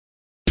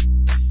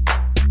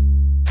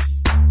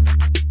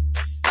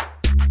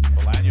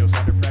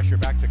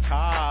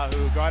Ka,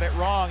 who got it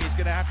wrong. He's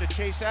going to have to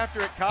chase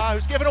after it. Ka,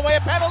 who's given away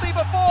a penalty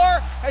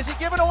before. Has he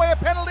given away a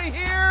penalty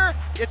here?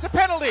 It's a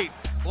penalty.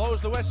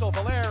 Blows the whistle.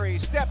 Valeri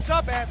steps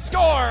up and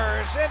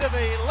scores into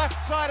the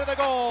left side of the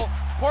goal.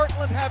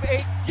 Portland have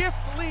a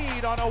gift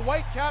lead on a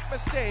Whitecap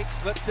mistake.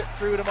 Slips it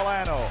through to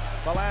Milano.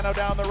 Milano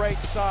down the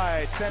right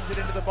side. Sends it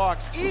into the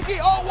box. Easy.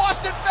 Oh,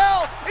 Waston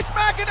fell. It's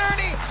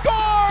McInerney.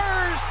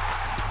 Scores!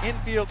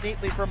 Infield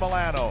neatly for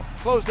Milano.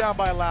 Closed down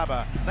by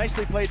Laba.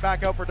 Nicely played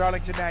back out for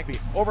Darlington Nagbe.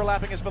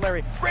 Overlapping is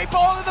Valeri. Great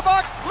ball into the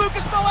box.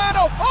 Lucas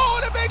Milano. Oh,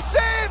 and a big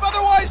save.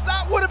 Otherwise,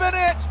 that would have been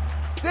it.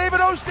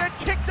 David Ousted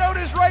kicked out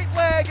his right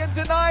leg and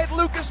denied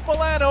Lucas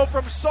Milano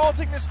from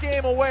salting this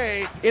game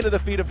away into the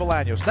feet of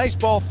Bolaños. Nice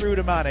ball through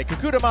to Mane.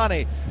 Kakuta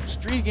Mane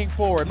streaking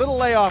forward. Little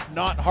layoff,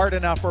 not hard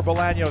enough for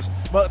Bolaños.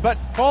 But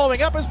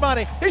following up is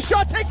Mane. His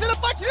shot takes a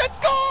deflection and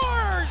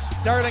scores!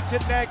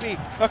 Darlington Nagbe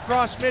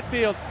across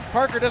midfield.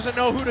 Parker doesn't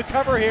know who to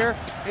cover here.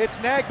 It's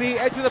Nagbe,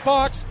 edge of the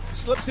box.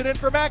 Slips it in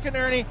for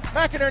McInerney.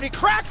 McInerney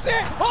cracks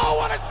it! Oh,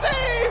 what a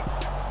save!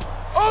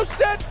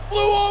 Ousted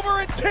flew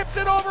over and tipped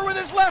it over with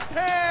his left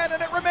hand,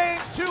 and it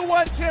remains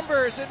 2-1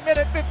 Timbers in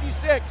minute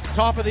 56.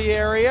 Top of the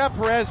area,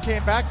 Perez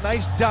came back,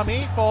 nice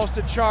dummy, falls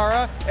to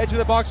Chara, edge of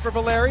the box for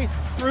Valeri,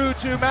 through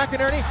to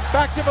McInerney,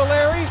 back to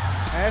Valeri,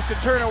 has to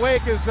turn away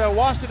because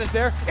Waston is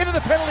there, into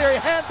the penalty area,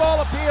 handball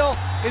appeal,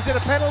 is it a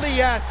penalty?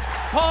 Yes.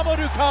 Paul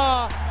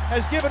Moduka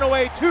has given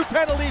away 2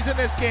 penalties in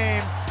this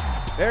game.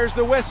 There's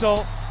the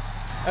whistle.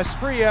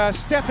 Asprilla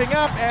stepping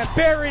up and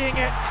burying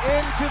it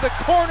into the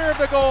corner of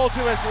the goal to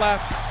his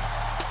left.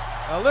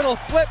 A little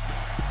flip,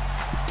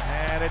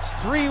 and it's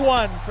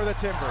 3-1 for the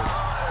Timbers.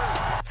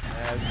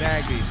 As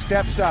Nagbe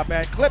steps up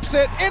and clips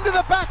it into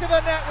the back of the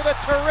net with a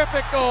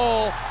terrific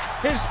goal.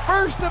 His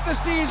first of the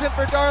season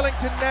for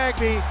Darlington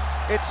Nagbe.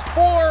 It's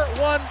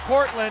 4-1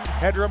 Portland.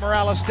 Pedro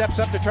Morales steps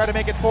up to try to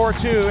make it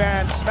 4-2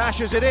 and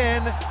smashes it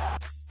in.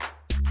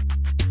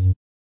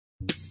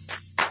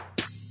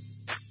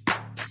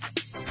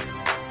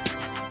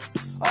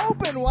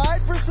 Open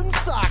wide for some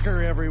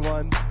soccer,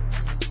 everyone.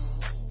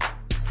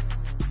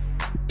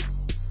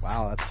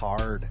 Wow, that's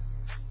hard.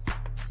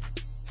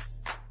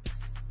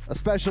 A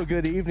special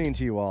good evening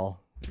to you all.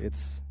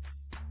 It's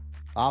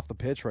Off the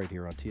Pitch right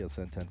here on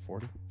TSN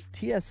 1040.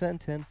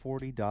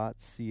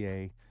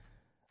 TSN1040.ca.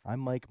 I'm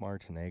Mike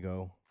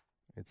Martinego.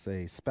 It's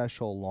a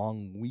special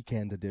long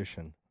weekend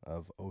edition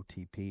of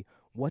OTP.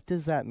 What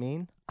does that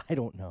mean? I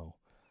don't know.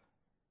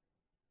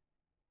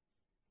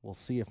 We'll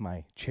see if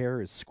my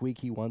chair is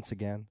squeaky once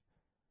again.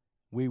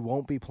 We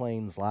won't be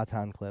playing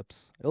Zlatan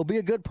clips. It'll be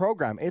a good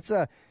program. It's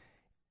what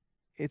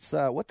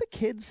the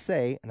kids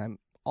say, and I'm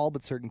all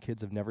but certain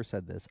kids have never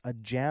said this, a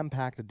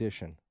jam-packed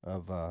edition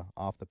of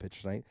Off the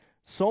Pitch tonight.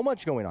 So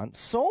much going on.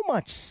 So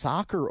much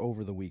soccer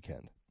over the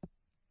weekend.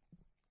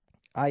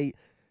 I'll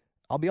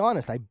be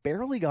honest, I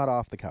barely got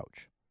off the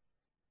couch.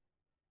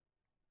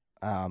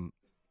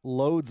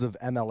 Loads of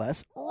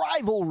MLS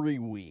rivalry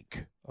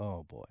week.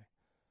 Oh, boy.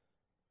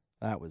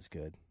 That was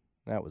good.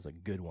 That was a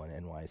good one,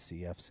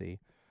 NYCFC.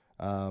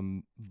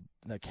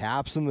 The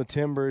Caps and the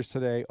Timbers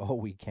today. Oh,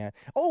 we can't.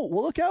 Oh,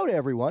 well, look out,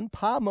 everyone.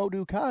 Pa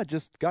Moduka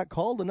just got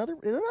called another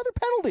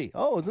penalty.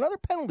 Oh, it's another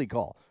penalty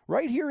call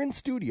right here in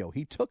studio.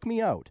 He took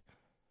me out.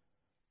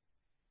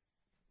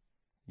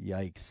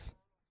 Yikes.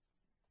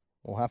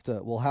 We'll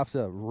have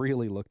to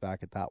really look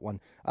back at that one.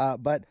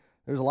 But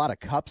there's a lot of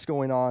cups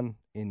going on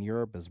in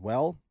Europe as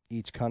well.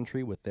 Each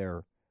country with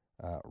their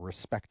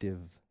respective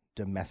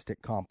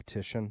domestic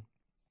competition.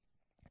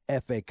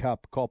 FA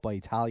Cup, Coppa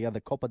Italia,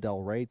 the Copa del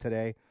Rey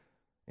today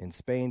in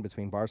Spain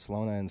between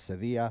Barcelona and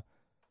Sevilla.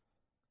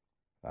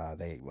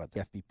 The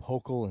FB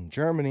Pokal in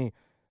Germany,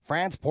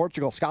 France,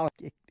 Portugal,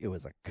 Scotland. It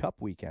was a cup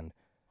weekend.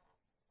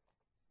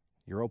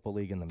 Europa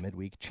League in the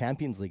midweek,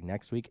 Champions League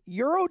next week,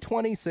 Euro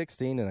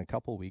 2016 in a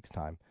couple weeks'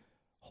 time.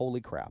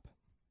 Holy crap.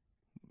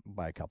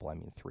 By a couple, I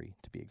mean 3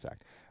 to be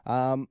exact.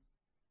 But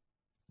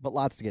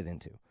lots to get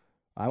into.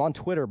 I'm on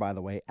Twitter, by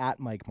the way, at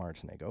Mike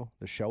Martinego,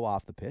 the show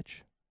Off the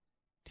Pitch.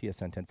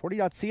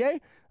 TSN1040.ca.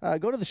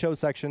 Go to the show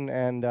section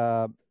and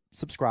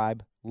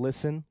subscribe,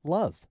 listen,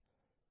 love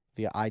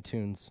via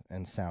iTunes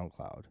and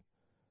SoundCloud.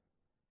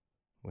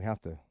 We have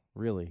to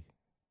really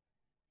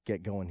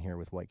get going here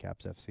with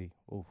Whitecaps FC.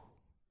 Ooh.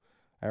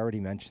 I already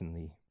mentioned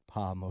the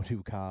Pa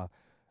Moduka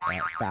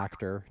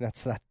factor.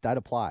 That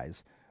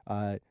applies.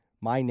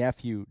 My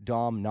nephew,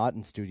 Dom, not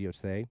in studio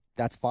today.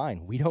 That's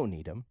fine. We don't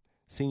need him.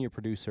 Senior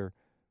producer,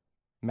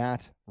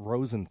 Matt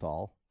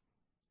Rosenthal.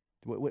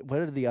 What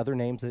are the other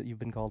names that you've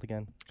been called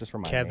again? Just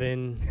remind me.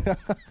 Kevin.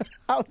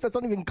 That's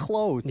not even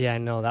close. Yeah,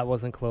 no, that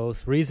wasn't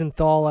close.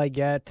 Riesenthal I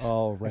get.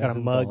 Oh, I got a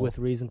mug with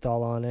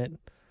Riesenthal on it.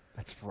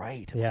 That's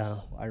right. Yeah.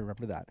 Oh, I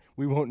remember that.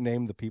 We won't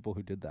name the people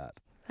who did that.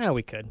 Yeah,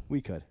 we could.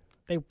 We could.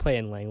 They play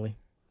in Langley.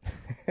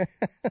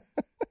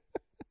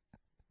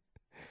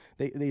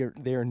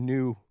 They are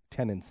new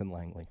tenants in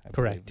Langley. I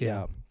Correct. believe.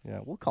 Yeah.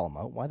 Yeah. We'll call them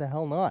out. Why the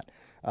hell not?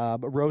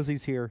 But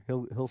Rosie's here.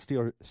 He'll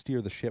steer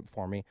the ship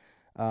for me.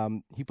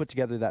 He put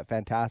together that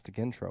fantastic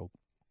intro.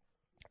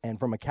 And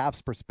from a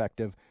Caps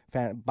perspective,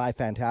 by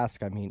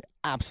fantastic, I mean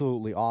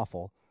absolutely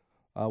awful.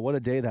 What a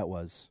day that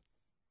was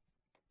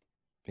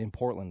in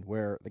Portland,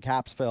 where the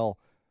Caps fell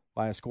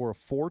by a score of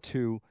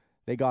 4-2.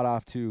 They got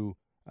off to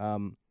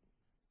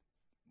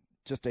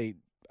just a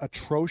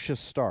atrocious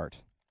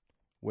start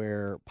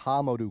where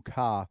Pa-Modou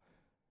Kah,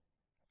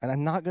 and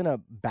I'm not going to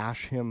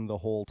bash him the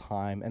whole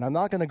time, and I'm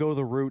not going to go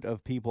the route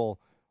of people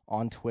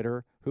on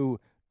Twitter who,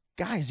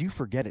 guys, you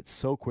forget it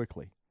so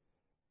quickly.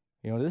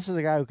 You know, this is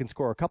a guy who can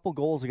score a couple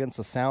goals against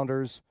the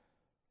Sounders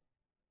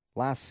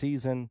last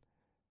season.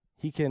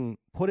 He can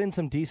put in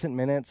some decent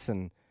minutes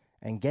and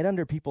get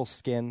under people's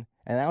skin,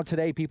 and now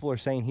today people are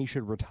saying he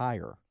should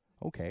retire.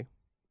 Okay.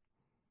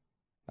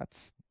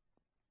 That's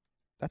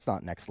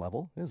not next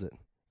level, is it?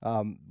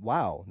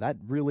 Wow, that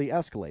really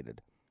escalated.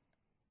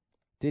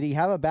 Did he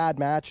have a bad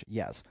match?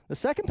 Yes. The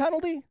second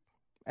penalty,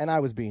 and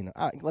I was being,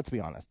 let's be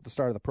honest, at the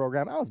start of the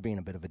program, I was being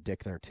a bit of a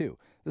dick there too.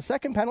 The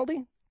second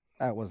penalty,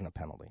 that wasn't a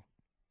penalty.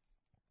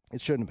 It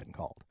shouldn't have been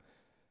called.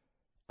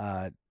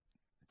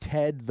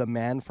 Ted the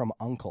Man from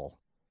U.N.C.L.E.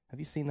 Have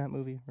you seen that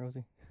movie,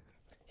 Rosie?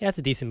 Yeah, it's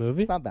a decent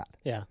movie. Not bad.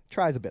 Yeah.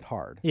 Tries a bit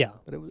hard. Yeah.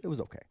 But it was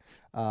okay.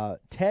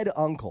 Ted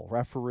U.N.C.L.E.,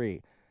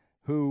 referee,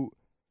 who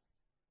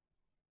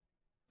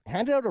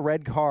handed out a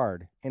red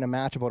card in a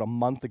match about a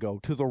month ago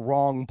to the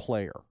wrong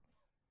player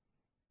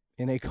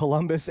in a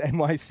Columbus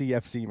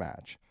NYCFC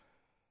match.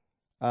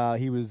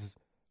 He was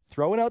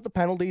throwing out the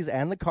penalties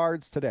and the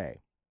cards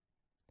today.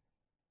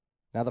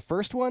 Now, the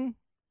first one,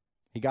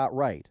 he got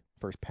right.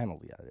 First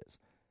penalty, that is.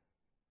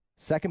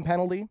 Second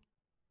penalty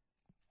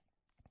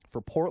for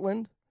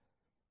Portland,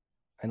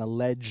 an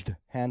alleged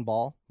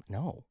handball.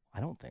 No, I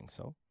don't think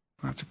so.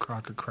 That's a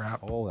crock of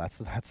crap. Oh,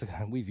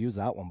 we've used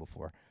that one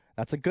before.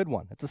 That's a good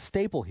one. It's a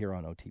staple here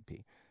on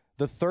OTP.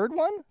 The third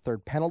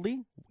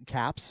penalty,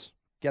 Caps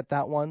get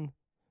that one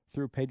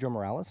through Pedro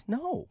Morales.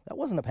 No, that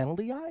wasn't a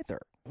penalty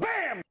either.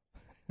 Bam!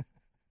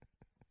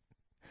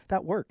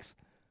 That works.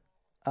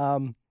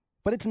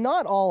 But it's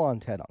not all on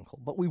Ted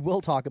U.N.C.L.E., but we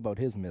will talk about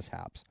his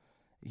mishaps.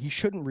 He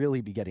shouldn't really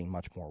be getting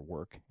much more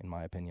work, in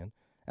my opinion.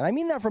 And I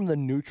mean that from the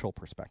neutral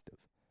perspective.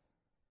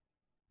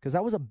 Because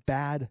that was a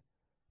bad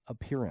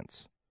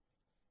appearance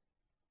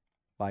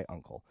by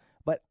U.N.C.L.E.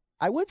 But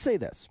I would say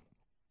this.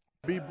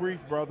 Be brief,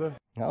 brother.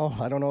 Oh,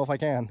 I don't know if I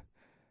can.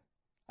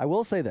 I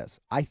will say this.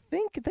 I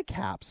think the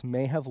Caps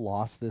may have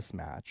lost this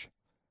match.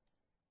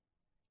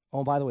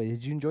 Oh, by the way,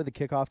 did you enjoy the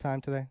kickoff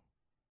time today?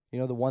 You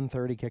know, the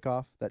 1:30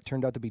 kickoff that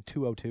turned out to be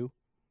 2:02?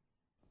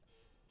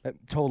 That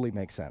totally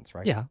makes sense,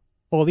 right? Yeah.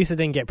 Well, at least it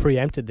didn't get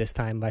preempted this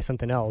time by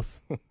something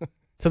else.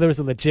 So there was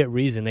a legit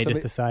reason. They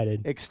just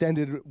decided.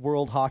 Extended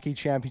World Hockey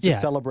Championship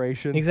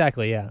celebration.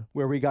 Exactly, yeah.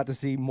 Where we got to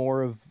see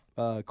more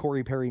of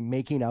Corey Perry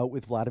making out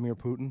with Vladimir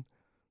Putin.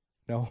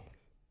 No?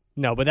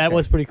 No, but that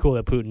was pretty cool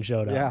that Putin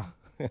showed up.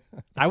 Yeah.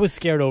 I was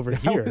scared over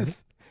here.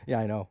 Yeah,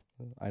 I know.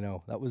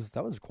 That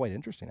was quite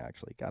interesting,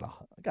 actually. Got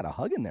a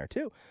hug in there,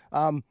 too.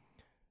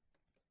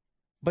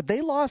 But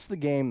they lost the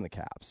game, the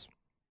Caps.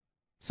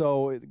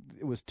 So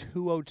it was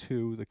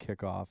 2:02, the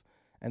kickoff.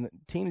 And the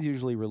teams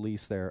usually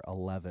release their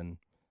 11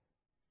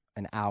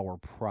 an hour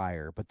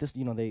prior. But this,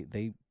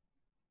 they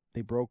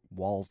broke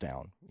walls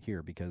down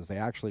here because they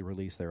actually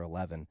released their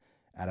 11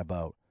 at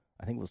about,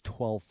 I think it was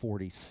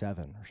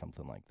 12:47 or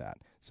something like that.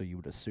 So you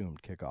would assume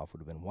kickoff would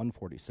have been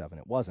 1:47.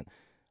 It wasn't.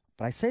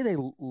 But I say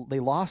they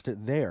lost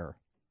it there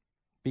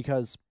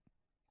because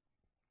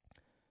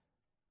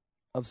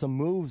of some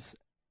moves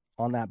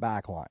on that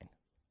back line.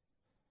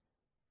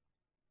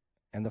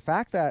 And the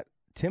fact that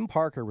Tim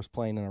Parker was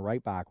playing in a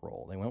right back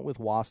role, they went with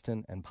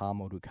Waston and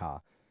Pa-Modou Kah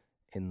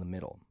in the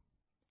middle.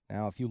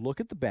 Now, if you look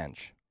at the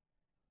bench,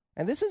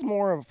 and this is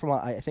more from,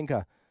 I think,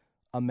 a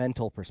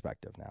mental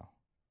perspective now.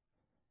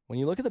 When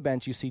you look at the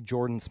bench, you see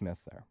Jordan Smith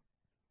there.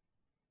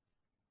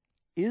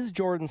 Is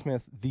Jordan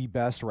Smith the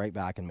best right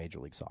back in Major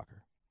League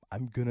Soccer?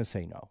 I'm going to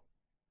say no.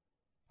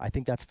 I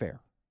think that's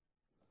fair.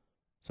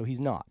 So he's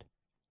not.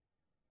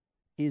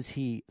 Is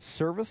he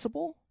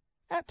serviceable?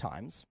 At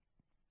times.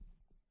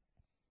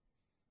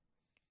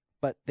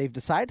 But they've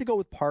decided to go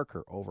with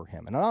Parker over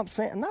him. And I'm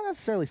not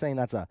necessarily saying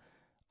that's a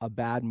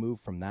bad move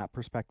from that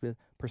perspective,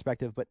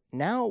 but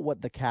now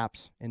what the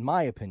Caps, in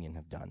my opinion,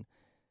 have done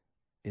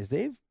is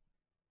they've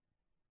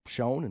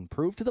shown and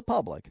proved to the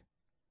public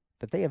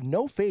that they have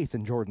no faith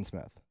in Jordan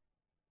Smith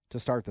to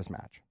start this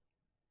match.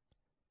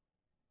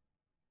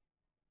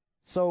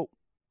 So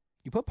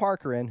you put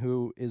Parker in,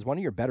 who is one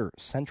of your better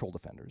central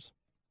defenders.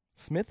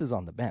 Smith is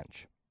on the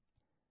bench.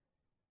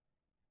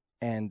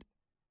 And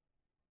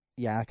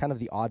yeah, kind of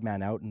the odd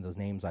man out in those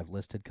names I've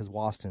listed because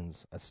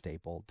Waston's a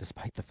staple,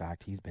 despite the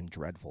fact he's been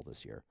dreadful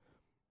this year.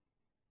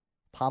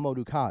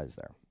 Pa-Modou Kah is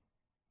there.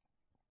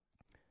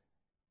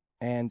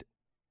 And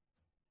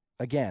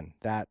again,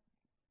 that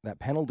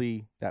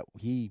penalty that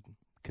he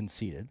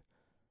conceded,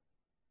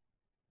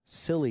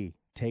 silly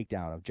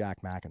takedown of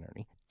Jack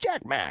McInerney.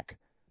 Jack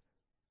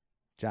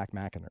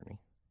McInerney.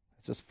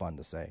 It's just fun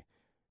to say.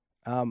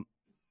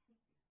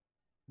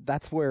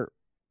 That's where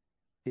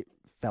it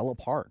fell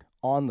apart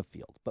on the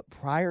field. But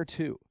prior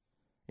to,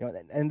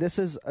 and this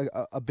is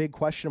a big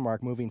question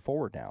mark moving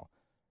forward now.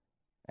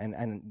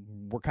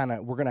 And we're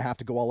going to have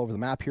to go all over the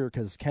map here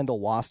because Kendall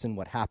Waston,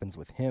 what happens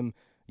with him,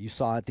 you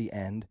saw at the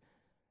end.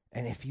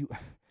 And if you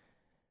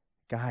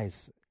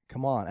guys,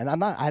 come on. And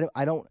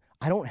I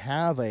don't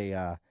have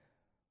a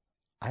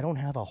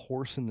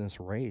horse in this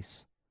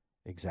race,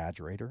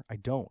 exaggerator. I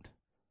don't.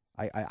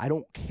 I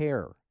don't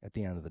care at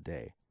the end of the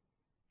day.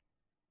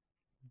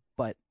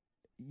 But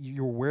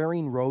you're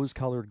wearing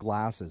rose-colored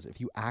glasses if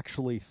you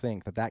actually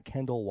think that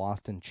Kendall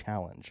Waston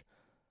challenge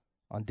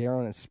on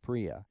Darren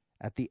Esprilla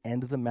at the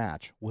end of the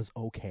match was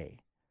okay.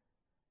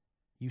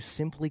 You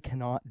simply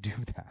cannot do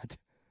that.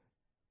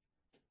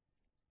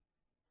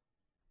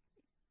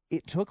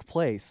 It took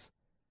place,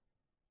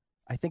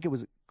 I think it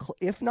was,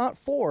 if not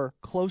 4,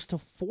 close to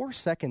 4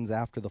 seconds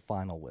after the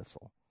final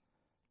whistle.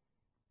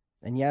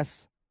 And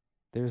yes,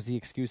 there's the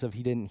excuse of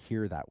he didn't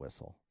hear that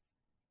whistle.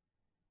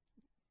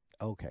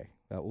 Okay,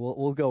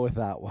 we'll go with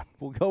that one.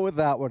 We'll go with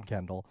that one,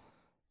 Kendall.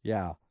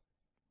 Yeah.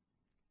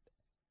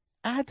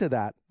 Add to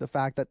that the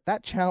fact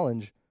that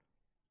challenge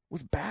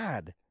was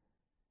bad.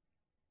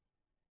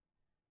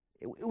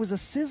 It was a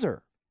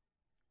scissor.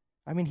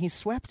 I mean, he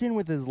swept in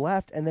with his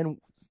left and then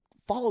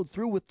followed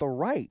through with the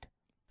right.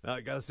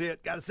 Gotta see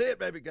it,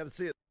 baby, gotta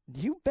see it.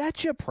 You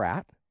betcha,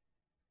 Pratt.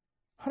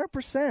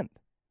 100%.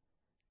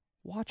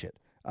 Watch it.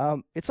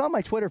 It's on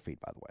my Twitter feed,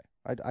 by the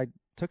way. I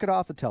took it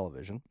off the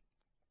television.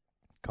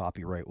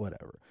 Copyright,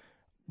 whatever.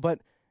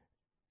 But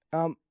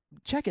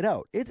check it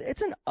out.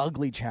 It's an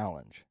ugly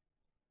challenge.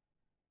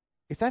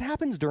 If that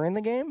happens during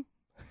the game,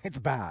 it's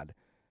bad.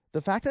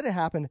 The fact that it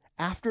happened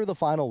after the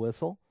final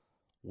whistle,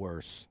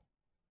 worse.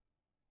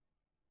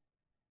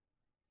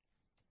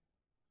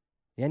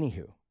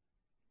 Anywho,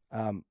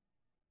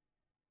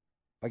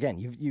 again,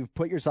 you've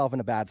put yourself in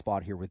a bad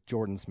spot here with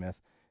Jordan Smith.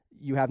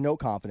 You have no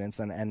confidence,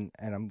 and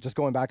I'm just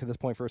going back to this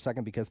point for a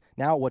second because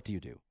now what do you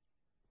do?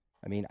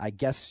 I mean, I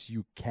guess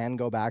you can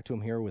go back to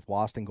him here with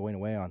Waston going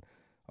away on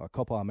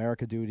Copa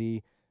America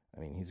duty. I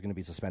mean, he's going to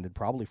be suspended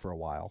probably for a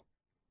while.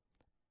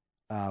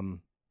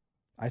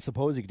 I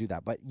suppose you could do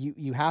that, but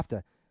you have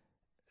to.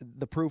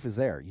 The proof is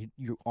there.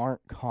 You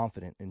aren't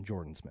confident in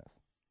Jordan Smith.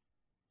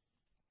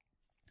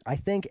 I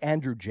think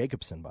Andrew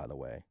Jacobson, by the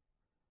way,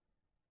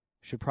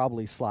 should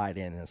probably slide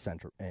in a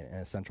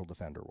central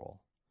defender role.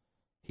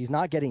 He's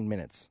not getting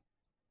minutes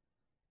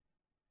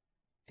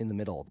in the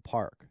middle of the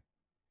park.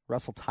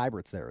 Russell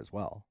Tybert's there as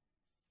well.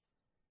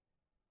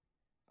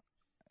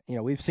 You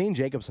know, we've seen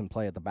Jacobson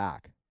play at the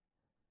back.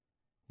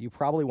 You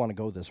probably want to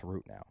go this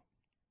route now.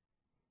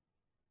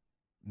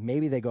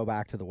 Maybe they go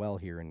back to the well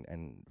here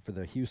and for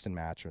the Houston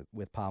match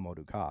with Pa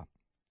Moduka.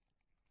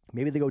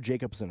 Maybe they go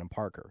Jacobson and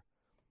Parker.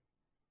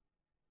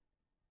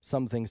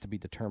 Some things to be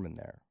determined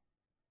there.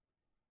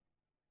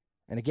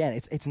 And again,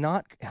 it's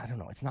not, I don't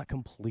know, it's not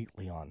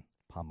completely on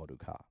Pa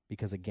Moduka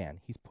because again,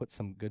 he's put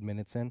some good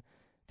minutes in.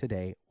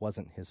 Today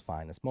wasn't his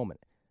finest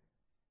moment.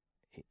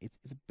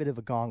 It's a bit of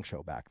a gong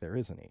show back there,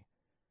 isn't he?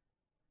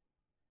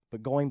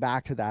 But going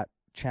back to that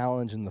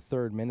challenge in the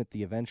 3rd minute,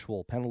 the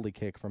eventual penalty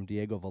kick from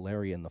Diego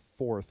Valeri in the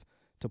 4th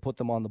to put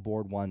them on the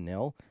board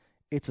 1-0,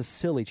 it's a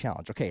silly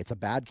challenge. Okay, it's a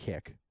bad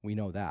kick. We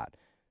know that.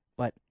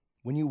 But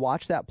when you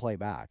watch that play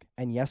back,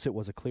 and yes, it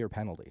was a clear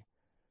penalty,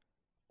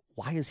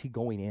 why is he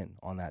going in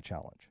on that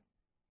challenge?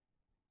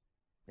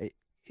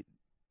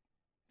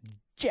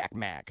 Jack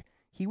Mack.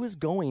 He was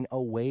going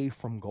away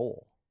from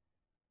goal.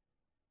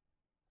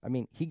 I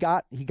mean, he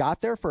got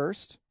there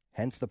first,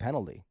 hence the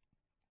penalty.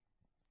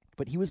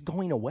 But he was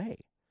going away.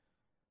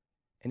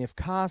 And if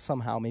Ka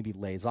somehow maybe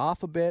lays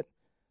off a bit,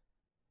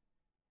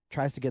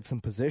 tries to get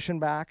some position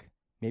back,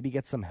 maybe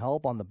get some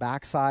help on the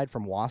backside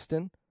from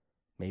Waston,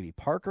 maybe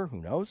Parker, who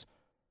knows,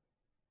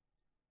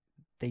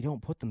 they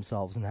don't put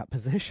themselves in that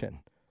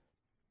position.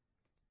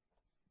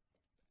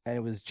 And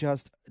it was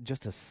just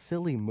a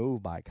silly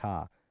move by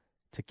Ka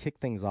to kick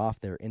things off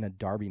there in a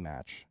derby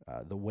match,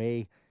 the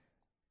way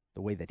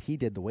that he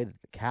did, the way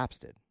that the Caps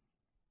did.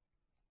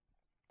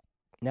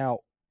 Now,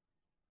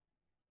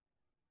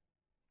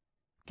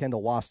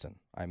 Kendall Waston,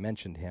 I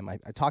mentioned him. I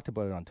talked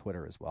about it on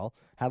Twitter as well.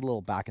 Had a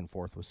little back and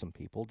forth with some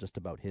people just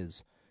about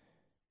his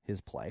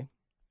play.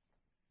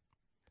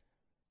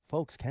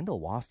 Folks,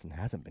 Kendall Waston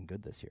hasn't been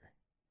good this year.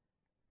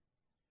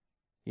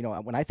 You know,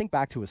 when I think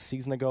back to a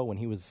season ago when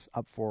he was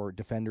up for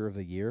Defender of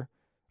the Year,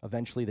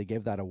 eventually they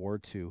gave that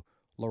award to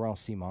Laurent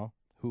Simon,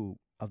 who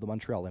of the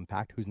Montreal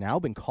Impact, who's now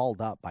been called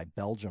up by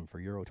Belgium for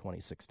Euro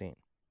 2016.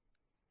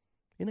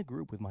 In a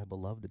group with my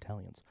beloved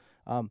Italians.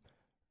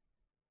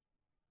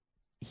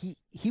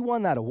 He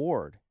won that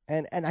award.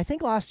 And I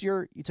think last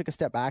year you took a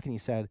step back and you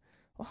said,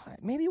 well,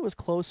 maybe it was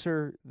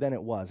closer than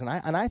it was. And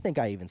I think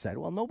I even said,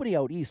 well, nobody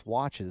out east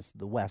watches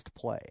the West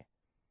play.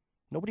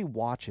 Nobody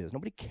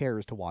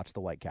cares to watch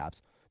the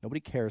Whitecaps. Nobody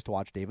cares to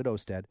watch David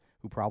Osted,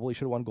 who probably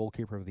should have won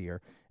Goalkeeper of the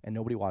Year, and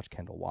nobody watched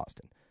Kendall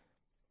Waston.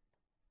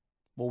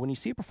 Well, when you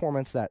see a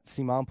performance that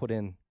Simon put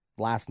in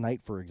last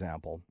night, for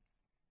example,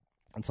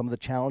 and some of the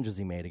challenges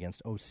he made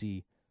against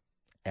OCSC,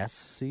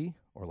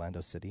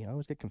 Orlando City, I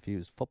always get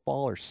confused,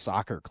 football or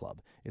soccer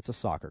club. It's a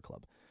soccer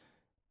club.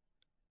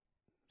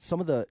 Some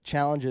of the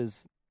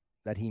challenges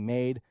that he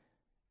made,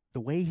 the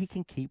way he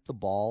can keep the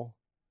ball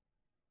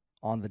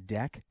on the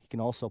deck, he can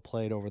also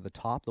play it over the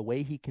top, the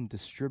way he can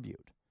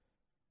distribute.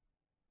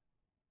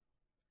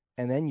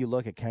 And then you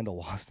look at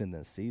Kendall Waston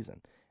this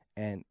season,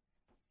 and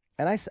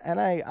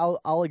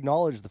I'll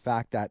acknowledge the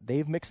fact that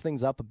they've mixed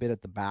things up a bit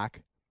at the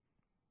back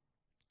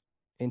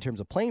in terms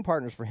of playing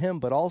partners for him,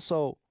 but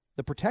also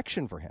the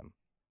protection for him.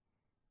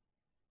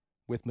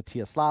 With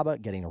Matias Laba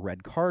getting a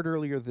red card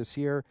earlier this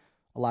year,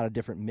 a lot of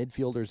different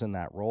midfielders in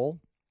that role.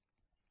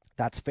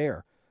 That's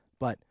fair.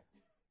 But,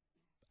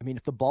 I mean,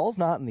 if the ball's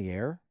not in the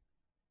air,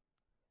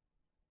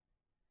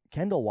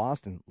 Kendall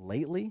Waston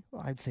lately,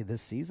 well, I'd say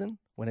this season,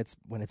 when it's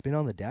been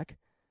on the deck,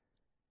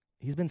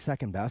 he's been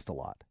second best a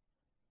lot.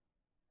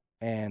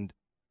 And,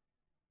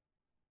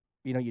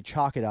 you know, you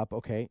chalk it up,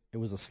 okay, it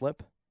was a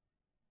slip.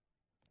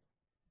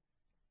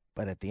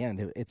 But at the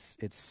end,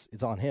 it's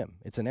on him.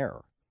 It's an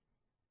error.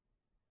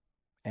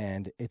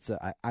 And it's,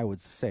 I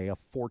would say, a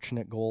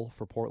fortunate goal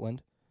for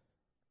Portland.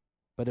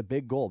 But a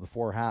big goal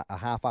before a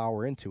half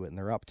hour into it, and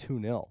they're up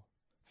 2-0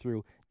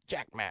 through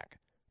Jack Mack.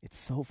 It's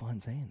so fun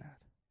saying that.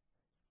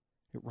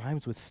 It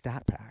rhymes with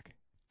Stat Pack.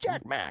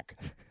 Jack Mack.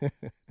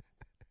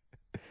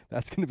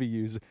 That's going to be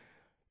used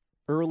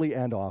early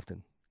and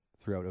often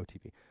throughout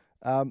OTP.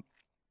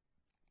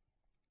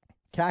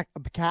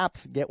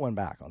 Caps get one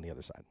back on the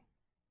other side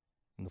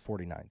in the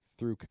 49th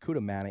through Kekuta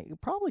Manneh. It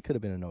probably could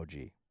have been an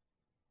OG,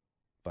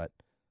 but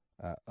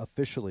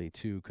officially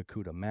to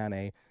Kekuta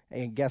Manneh.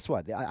 And guess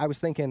what? I'm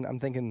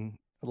thinking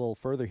a little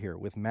further here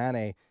with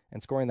Manneh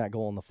and scoring that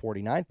goal in the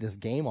 49th. This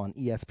game on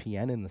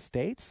ESPN in the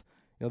States.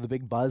 You know, the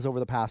big buzz over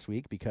the past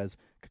week because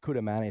Kekuta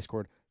Manneh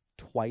scored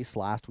twice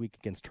last week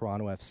against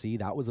Toronto FC.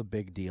 That was a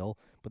big deal.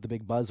 But the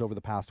big buzz over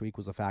the past week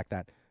was the fact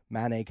that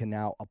Manneh can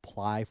now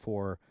apply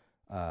for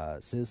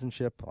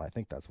citizenship. Well, I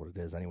think that's what it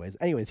is anyways.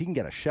 Anyways, he can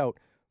get a shout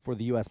for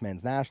the U.S.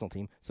 men's national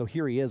team. So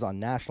here he is on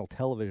national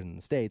television in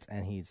the States,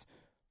 and he's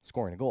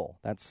scoring a goal.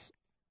 That's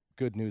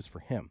good news for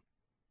him.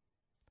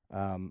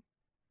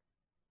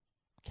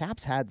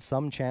 Caps had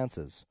some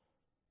chances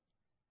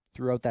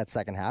throughout that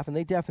second half, and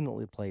they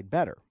definitely played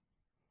better.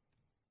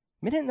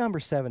 Minute number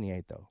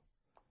 78, though.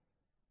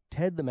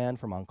 Ted the man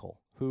from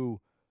Uncle,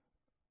 who,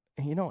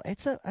 you know,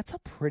 that's a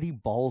pretty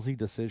ballsy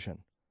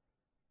decision.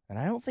 And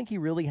I don't think he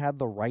really had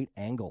the right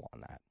angle on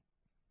that.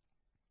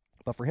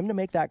 But for him to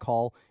make that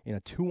call in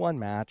a 2-1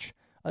 match,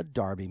 a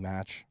derby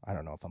match, I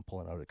don't know if I'm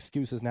pulling out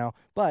excuses now,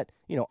 but,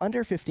 you know,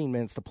 under 15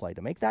 minutes to play,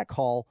 to make that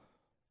call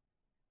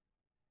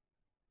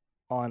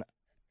on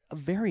a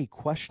very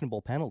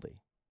questionable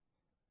penalty.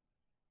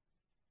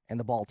 And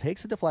the ball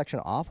takes a deflection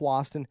off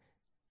Waston,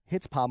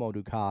 hits Pamo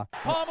Duka.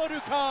 Pamo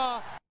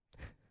Duka!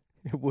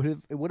 It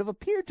would have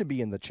appeared to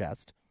be in the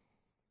chest.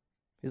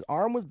 His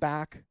arm was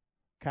back,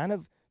 kind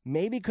of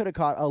maybe could have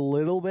caught a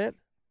little bit,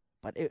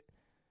 but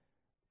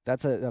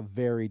that's a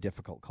very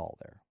difficult call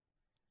there.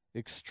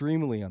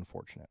 Extremely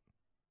unfortunate.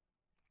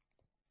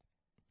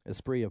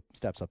 Esprit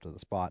steps up to the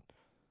spot.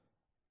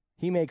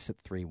 He makes it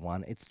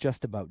 3-1. It's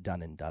just about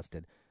done and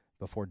dusted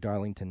before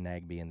Darlington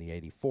Nagbe in the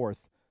 84th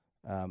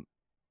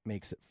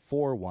makes it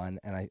 4-1.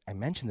 And I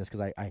mentioned this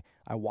because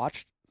I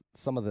watched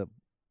some of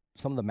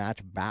the match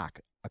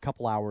back a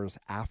couple hours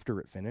after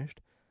it finished.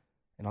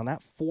 And on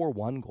that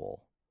 4-1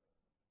 goal,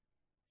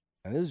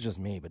 and this is just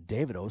me, but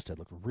David Ousted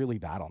looked really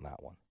bad on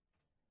that one.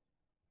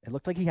 It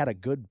looked like he had a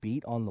good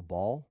beat on the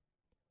ball,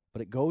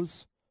 but it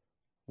goes,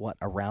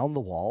 around the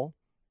wall,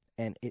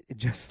 and it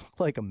just looked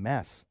like a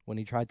mess when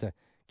he tried to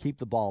keep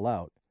the ball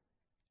out.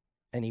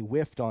 And he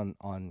whiffed on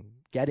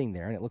getting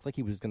there, and it looked like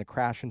he was going to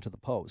crash into the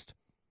post.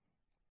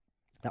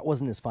 That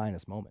wasn't his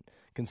finest moment,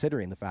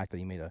 considering the fact that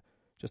he made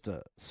just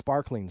a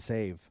sparkling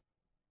save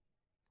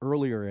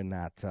earlier in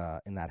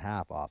that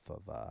half off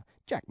of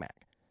Jack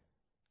Mack.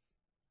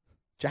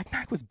 Jack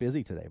Mack was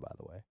busy today, by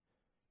the way.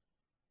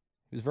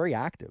 He was very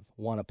active.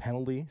 Won a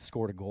penalty,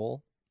 scored a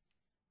goal.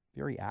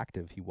 Very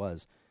active he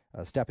was,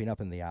 stepping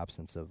up in the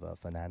absence of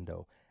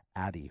Fernando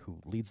Adi, who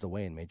leads the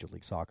way in Major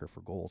League Soccer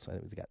for goals. I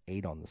think he's got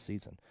 8 on the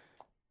season.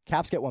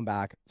 Caps get one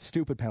back.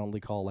 Stupid penalty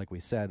call, like we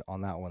said,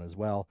 on that one as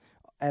well.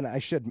 And I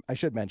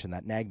should mention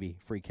that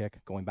Nagbe free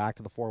kick, going back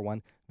to the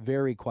 4-1,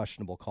 very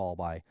questionable call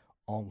by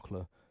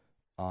Oncle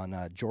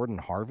on Jordan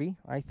Harvey,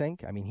 I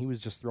think. I mean, he was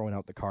just throwing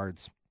out the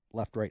cards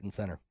left, right, and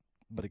center,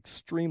 but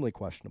extremely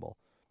questionable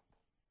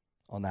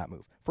on that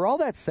move. For all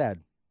that said,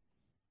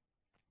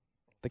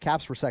 the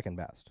Caps were second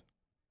best.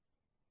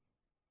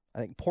 I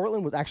think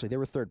Portland was, actually, they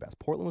were third best.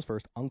 Portland was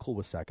first, Uncle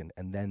was second,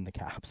 and then the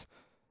Caps.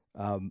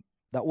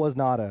 That was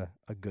not a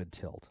good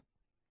tilt.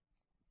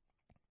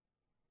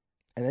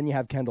 And then you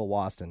have Kendall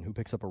Waston, who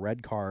picks up a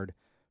red card,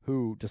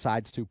 who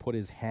decides to put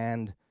his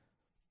hand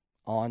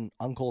on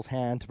Uncle's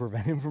hand to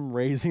prevent him from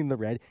raising the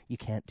red. You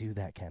can't do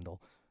that,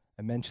 Kendall.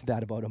 I mentioned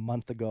that about a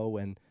month ago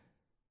when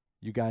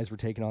you guys were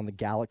taking on the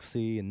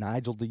Galaxy, and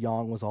Nigel de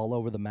Jong was all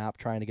over the map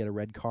trying to get a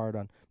red card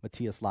on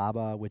Matias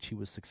Laba, which he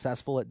was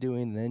successful at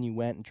doing, and then you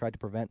went and tried to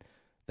prevent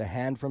the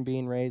hand from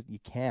being raised. You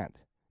can't.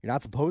 You're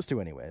not supposed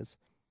to anyways.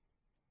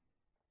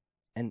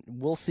 And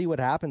we'll see what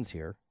happens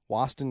here.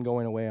 Waston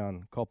going away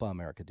on Copa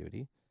America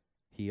duty.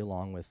 He,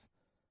 along with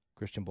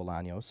Christian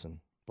Bolaños and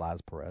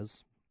Blas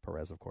Perez.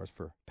 Perez, of course,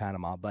 for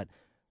Panama. But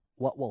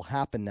what will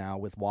happen now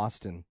with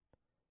Waston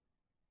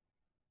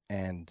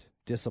and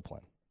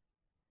discipline?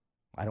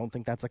 I don't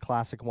think that's a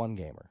classic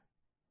one-gamer.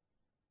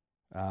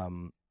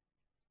 And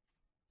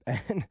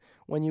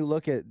when you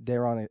look at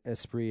Daron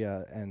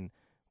Espria and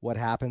what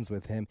happens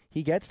with him,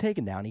 he gets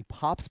taken down, he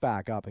pops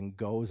back up and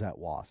goes at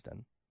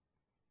Waston.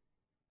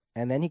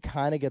 And then he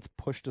kind of gets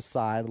pushed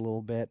aside a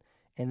little bit,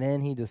 and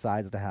then he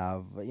decides to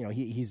have,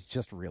 he's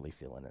just really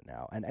feeling it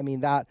now. And I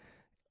mean that,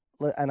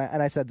 and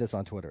I said this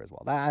on Twitter as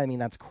well.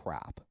 That's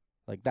crap.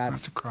 Like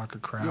that's a crock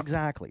of crap.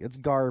 Exactly. It's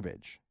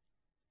garbage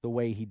the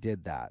way he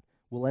did that.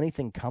 Will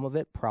anything come of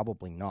it?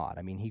 Probably not.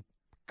 I mean, he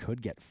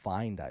could get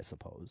fined, I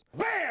suppose.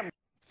 Bam!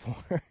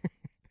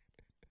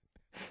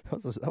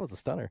 That was a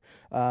stunner.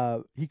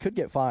 He could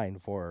get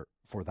fined for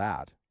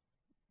that,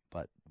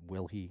 but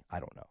will he? I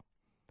don't know.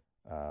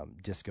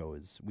 Disco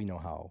we know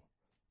how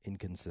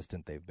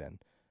inconsistent they've been,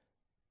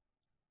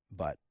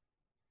 but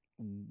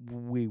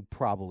we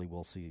probably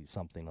will see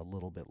something a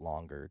little bit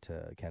longer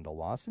to Kendall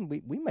Waston.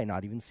 We may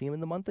not even see him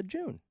in the month of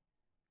June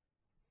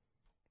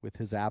with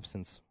his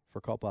absence for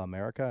Copa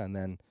America and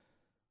then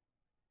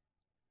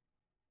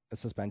a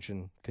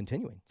suspension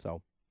continuing.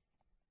 So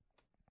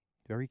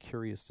very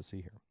curious to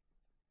see here.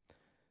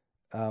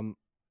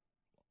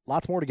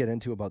 Lots more to get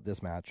into about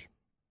this match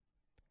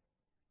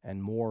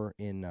and more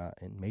in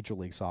Major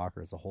League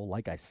Soccer as a whole.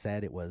 Like I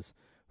said, it was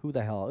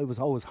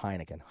always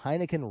Heineken.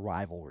 Heineken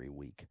rivalry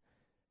week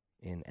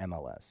in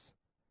MLS.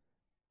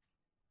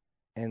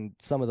 And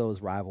some of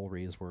those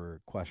rivalries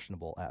were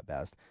questionable at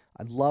best.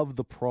 I love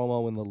the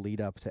promo in the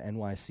lead up to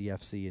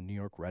NYCFC and New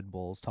York Red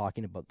Bulls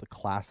talking about the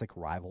classic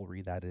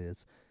rivalry that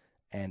is.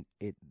 And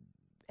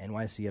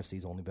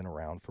NYCFC's only been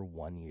around for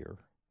 1 year.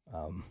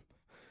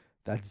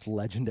 That's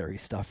legendary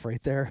stuff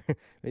right there.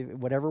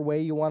 Whatever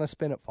way you want to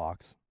spin it,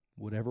 Fox.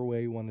 Whatever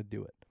way you want to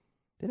do it.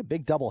 They had a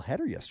big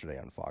doubleheader yesterday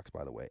on Fox,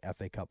 by the way.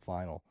 FA Cup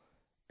final.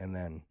 And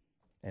then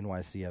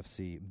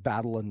NYCFC,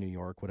 Battle of New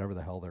York, whatever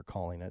the hell they're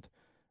calling it.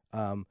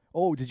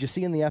 Did you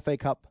see in the FA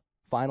Cup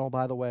final,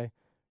 by the way,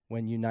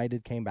 when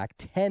United came back?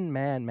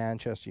 10-man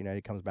Manchester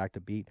United comes back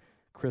to beat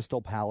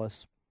Crystal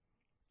Palace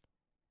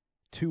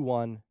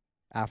 2-1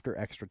 after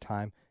extra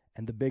time.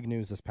 And the big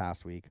news this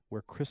past week,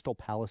 where Crystal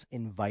Palace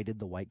invited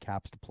the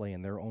Whitecaps to play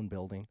in their own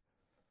building,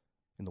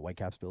 in the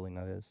Whitecaps building,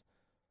 that is,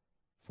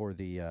 for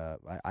the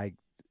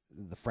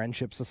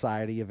Friendship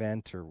Society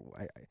event, or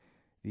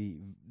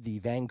the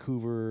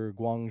Vancouver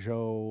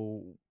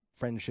Guangzhou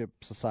Friendship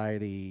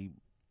Society.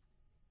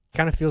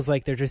 Kind of feels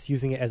like they're just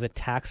using it as a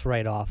tax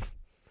write-off.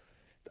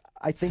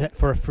 I think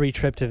for a free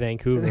trip to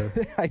Vancouver.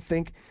 I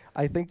think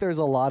there's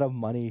a lot of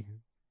money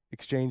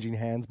exchanging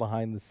hands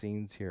behind the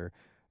scenes here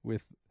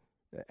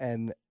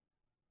and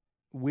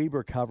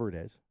Weber covered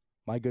it.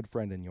 My good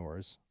friend and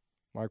yours,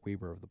 Mark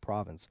Weber of The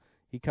Province,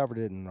 he covered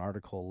it in an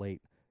article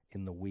late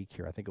in the week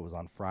here. I think it was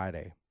on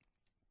Friday.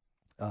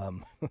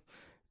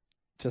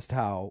 Just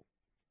how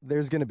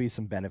there's going to be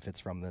some benefits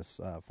from this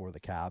for the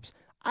Cabs.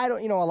 I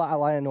know a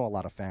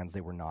lot of fans,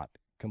 they were not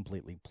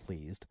completely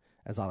pleased,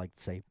 as I like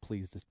to say,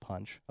 pleased as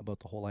punch about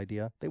the whole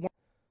idea. They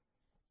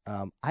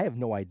weren't. I have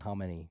no idea how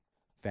many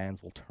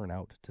fans will turn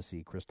out to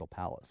see Crystal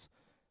Palace.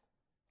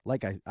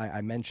 Like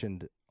I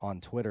mentioned on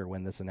Twitter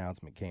when this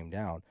announcement came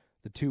down,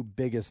 the two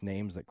biggest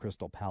names that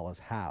Crystal Palace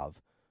have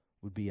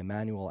would be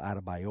Emmanuel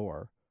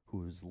Adebayor,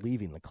 who's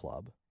leaving the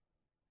club,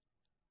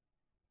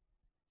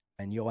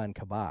 and Yohan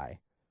Cabaye,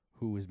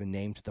 who has been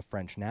named to the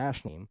French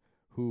national team,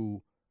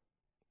 who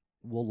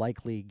will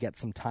likely get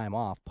some time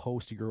off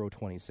post-Euro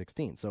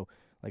 2016. So,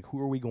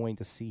 who are we going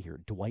to see here?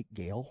 Dwight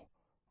Gale?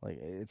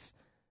 It's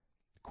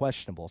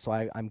questionable. So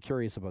I'm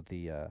curious about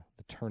the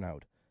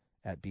turnout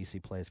at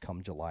BC Place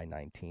come July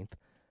 19th.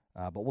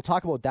 But we'll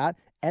talk about that.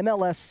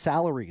 MLS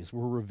salaries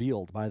were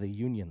revealed by the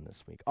union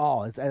this week.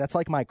 That's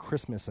like my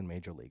Christmas in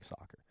Major League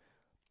Soccer.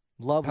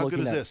 How good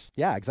is this?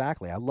 Yeah,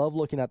 exactly. I love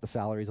looking at the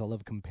salaries. I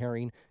love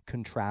comparing,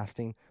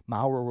 contrasting.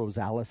 Mauro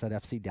Rosales at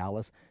FC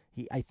Dallas,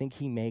 I think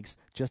he makes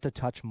just a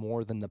touch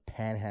more than the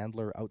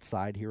panhandler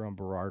outside here on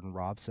Berard and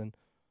Robson.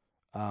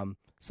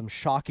 Some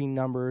shocking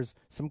numbers,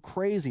 some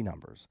crazy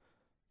numbers.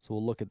 So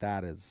we'll look at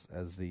that as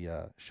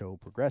the show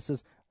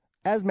progresses.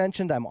 As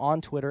mentioned, I'm on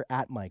Twitter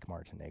at Mike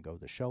Martinego.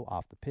 The show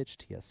Off the Pitch,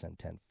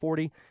 TSN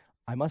 1040.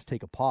 I must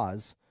take a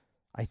pause.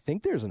 I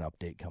think there's an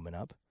update coming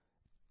up.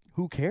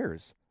 Who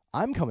cares?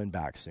 I'm coming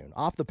back soon.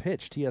 Off the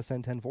Pitch,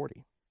 TSN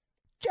 1040.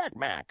 Jack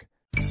Mack.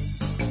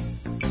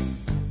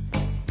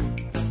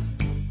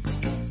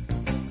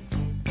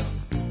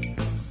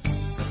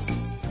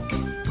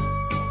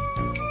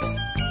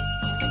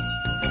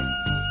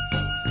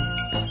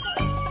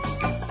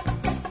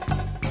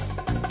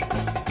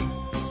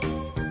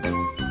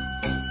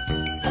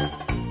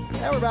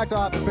 And we're back to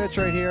Off the Pitch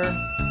right here.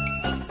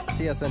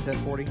 TSN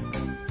 1040 and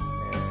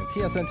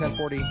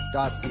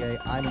TSN1040.ca.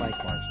 I'm Mike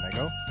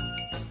Martinego.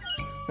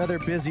 Another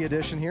busy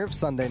edition here of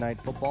Sunday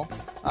Night Football.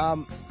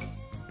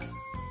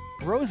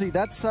 Rosie,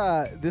 this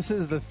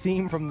is the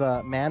theme from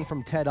the Man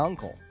from Ted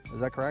Uncle. Is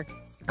that correct?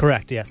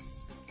 Correct, yes.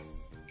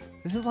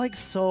 This is like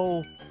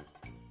so,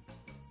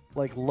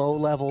 like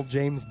low-level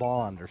James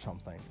Bond or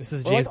something. This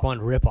is James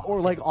Bond ripoff.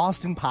 Or like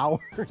Austin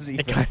Powers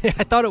even. I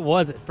thought it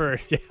was at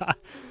first, yeah.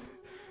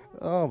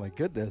 Oh my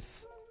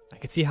goodness. I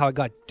could see how it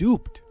got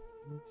duped.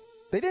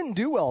 They didn't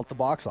do well at the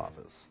box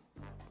office.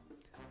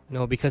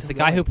 No, because the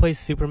guy who plays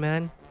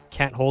Superman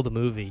can't hold a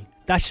movie.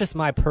 That's just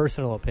my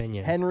personal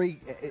opinion.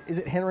 Is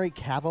it Henry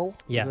Cavill?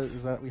 Yes.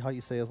 Is that how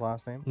you say his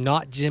last name?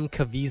 Not Jim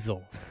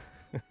Caviezel.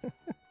 Do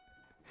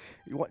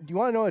you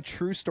want to know a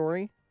true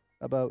story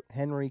about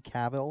Henry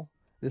Cavill?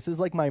 This is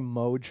like my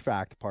Moj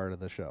fact part of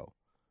the show.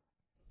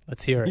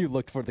 Let's hear it. You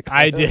looked for the clip.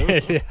 I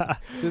did, yeah.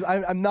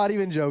 I'm not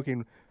even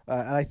joking.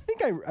 And I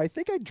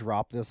think I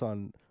dropped this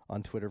on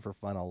Twitter for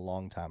fun a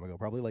long time ago,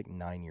 probably like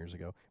 9 years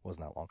ago. It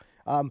wasn't that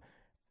long.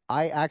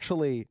 I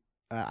actually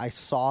I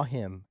saw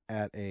him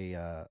at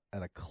a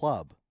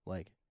club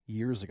like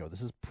years ago.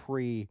 This is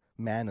pre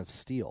Man of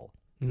Steel.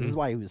 Mm-hmm. This is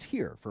why he was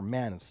here for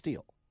Man of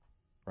Steel,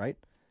 right?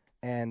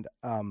 And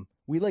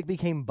we like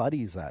became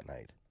buddies that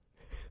night.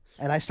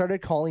 And I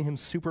started calling him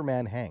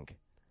Superman Hank.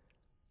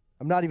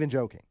 I'm not even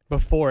joking.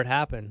 Before it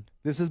happened.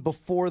 This is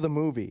before the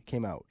movie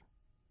came out.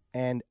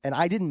 And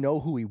I didn't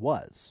know who he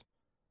was.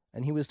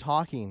 And he was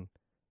talking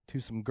to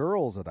some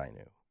girls that I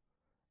knew.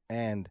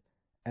 And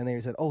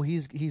they said, "Oh,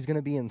 he's going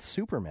to be in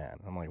Superman."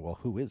 I'm like, "Well,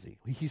 who is he?"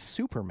 "He's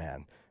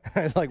Superman."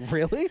 I was like,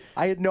 "Really?"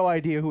 I had no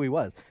idea who he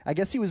was. I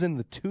guess he was in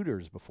The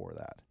Tudors before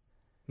that.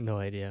 No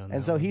idea.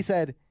 And so he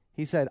said,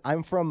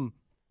 "I'm from."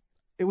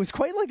 It was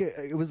quite like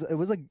it was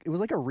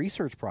like a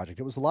research project.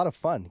 It was a lot of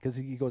fun because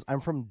he goes, "I'm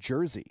from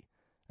Jersey,"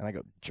 and I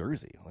go,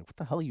 "Jersey?" I'm like, "What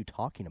the hell are you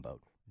talking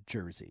about,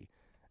 Jersey?"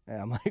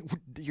 And I'm like,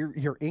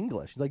 "You're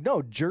English." He's like,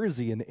 "No,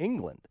 Jersey in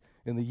England,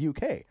 in the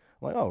UK."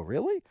 I'm like, "Oh,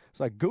 really?"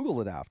 So I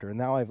Googled it after, and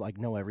now I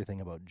know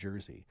everything about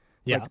Jersey.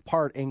 It's like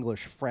part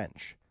English,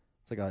 French.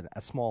 It's like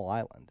a small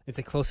island. It's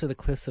like close to the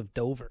cliffs of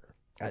Dover.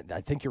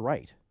 I think you're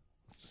right.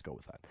 Let's just go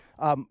with that.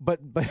 But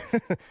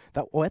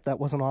that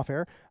wasn't off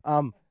air.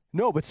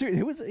 No, but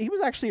seriously, he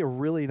was actually a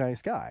really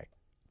nice guy.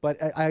 But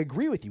I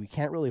agree with you. He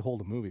can't really hold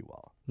a movie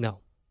well. No.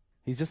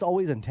 He's just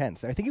always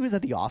intense. I think he was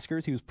at the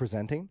Oscars. He was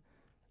presenting,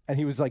 and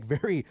he was like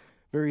very,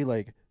 very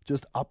like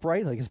just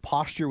upright. Like his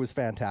posture was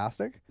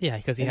fantastic. Yeah,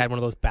 because he had one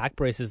of those back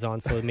braces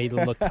on, so it made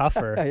him look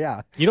tougher.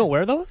 Yeah. You don't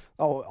wear those?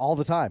 Oh, all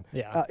the time.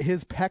 Yeah.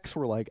 His pecs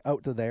were like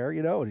out to there,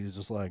 and he was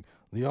just like,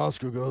 "The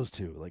Oscar goes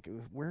to." Like,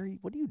 what are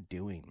you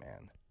doing,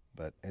 man?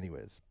 But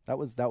anyways, that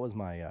was my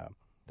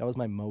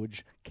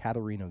Moj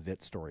Katarina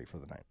Witt story for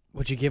the night.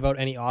 Would you give out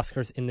any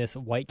Oscars in this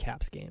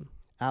Whitecaps game?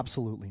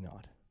 Absolutely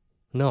not.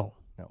 No.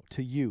 No.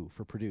 To you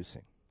for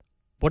producing.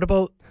 What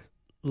about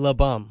Le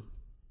Bum?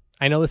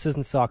 I know this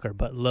isn't soccer,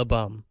 but Le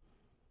Bum.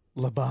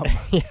 Le Bum.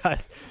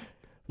 Yes.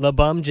 Le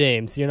Bum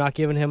James. You're not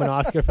giving him an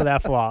Oscar for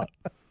that flop.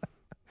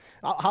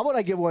 How about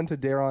I give one to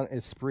Darren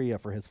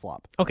Espria for his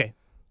flop? Okay.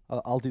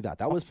 I'll do that.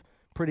 That was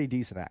pretty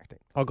decent acting.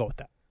 I'll go with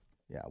that.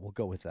 Yeah, we'll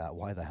go with that.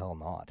 Why the hell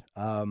not?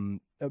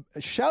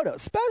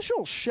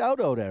 Special shout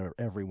out,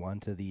 everyone,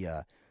 to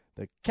the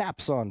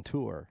Caps on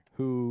Tour,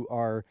 who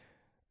are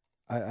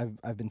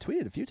I've been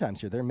tweeted a few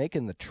times here. They're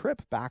making the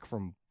trip back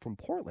from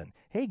Portland.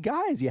 Hey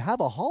guys, you have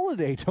a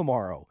holiday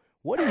tomorrow.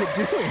 What are you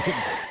doing?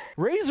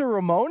 Razor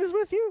Ramon is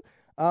with you.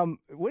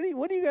 What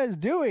are you guys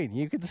doing?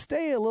 You could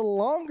stay a little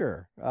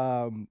longer.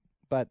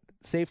 But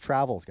safe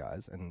travels,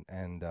 guys.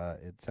 And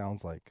it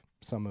sounds like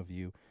some of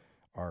you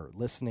are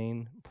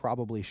listening,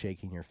 probably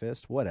shaking your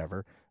fist,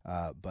 whatever,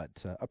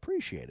 but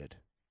appreciated.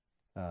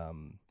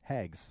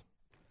 Hags.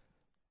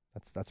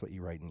 That's what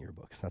you write in your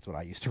books. That's what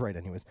I used to write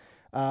anyways.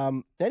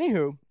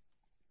 Anywho,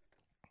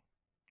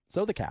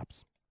 so the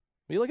Caps.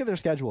 You look at their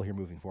schedule here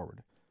moving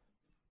forward.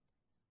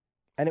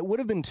 And it would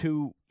have been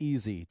too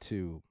easy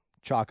to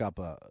chalk up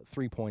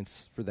 3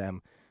 points for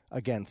them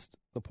against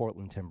the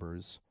Portland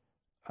Timbers.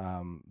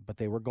 But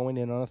they were going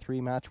in on a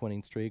 3-match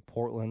winning streak.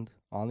 Portland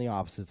on the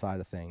opposite side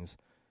of things.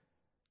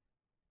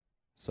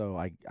 So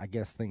I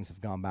guess things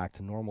have gone back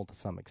to normal to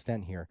some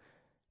extent here.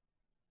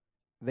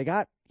 They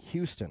got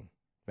Houston,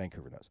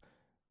 Vancouver does,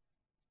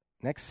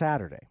 next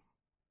Saturday.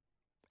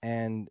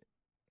 And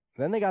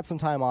then they got some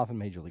time off in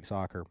Major League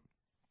Soccer.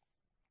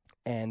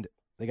 And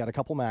they got a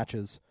couple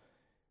matches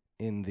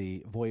in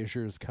the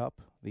Voyageurs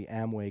Cup, the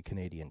Amway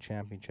Canadian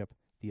Championship,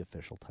 the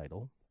official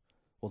title.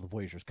 Well, the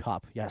Voyageurs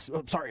Cup, yes.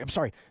 I'm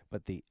sorry.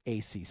 But the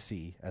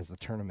ACC, as the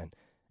tournament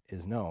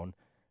is known.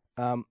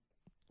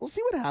 We'll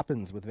see what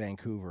happens with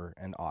Vancouver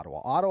and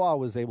Ottawa. Ottawa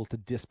was able to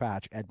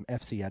dispatch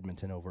FC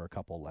Edmonton over a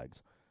couple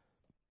legs.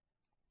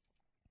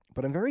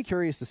 But I'm very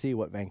curious to see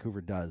what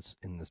Vancouver does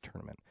in this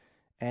tournament.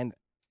 And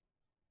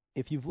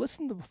if you've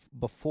listened to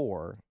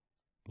before,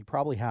 you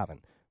probably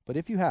haven't. But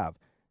if you have,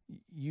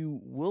 you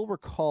will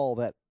recall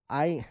that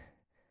I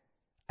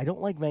don't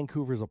like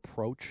Vancouver's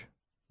approach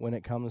when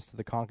it comes to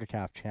the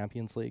CONCACAF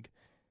Champions League.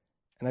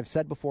 And I've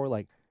said before,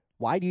 like,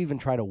 why do you even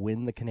try to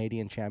win the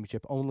Canadian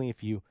Championship? Only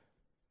if you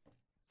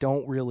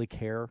don't really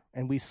care.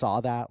 And we saw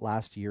that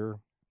last year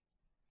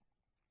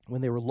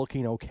when they were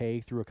looking okay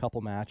through a couple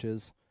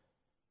matches.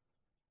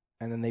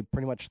 And then they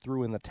pretty much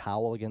threw in the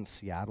towel against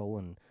Seattle.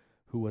 And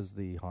Who was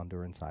the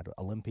Honduran side?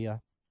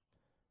 Olympia.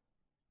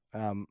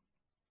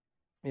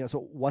 So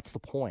what's the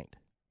point?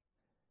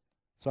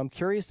 So I'm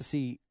curious to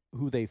see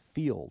who they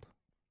field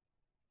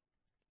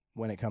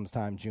when it comes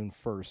time June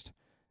 1st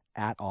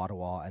at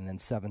Ottawa and then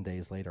 7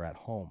 days later at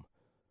home.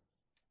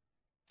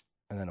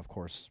 And then, of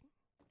course,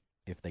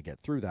 if they get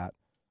through that,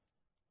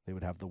 they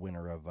would have the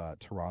winner of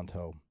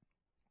Toronto,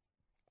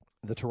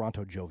 the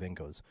Toronto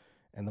Jovincos,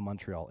 and the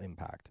Montreal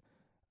Impact.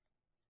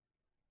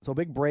 So a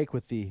big break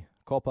with the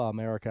Copa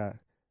America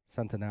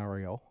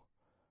Centenario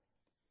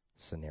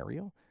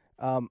scenario.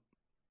 And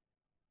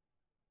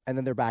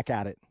then they're back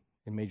at it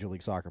in Major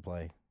League Soccer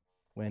play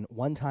when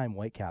one-time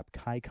Whitecap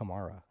Kai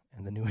Kamara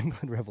and the New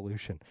England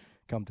Revolution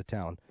come to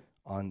town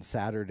on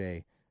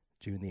Saturday,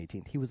 June the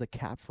 18th. He was a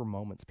cap for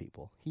moments,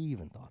 people. He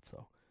even thought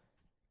so.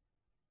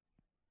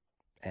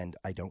 And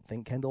I don't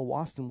think Kendall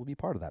Waston will be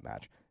part of that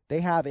match.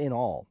 They have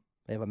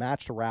they have a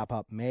match to wrap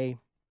up May,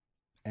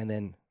 and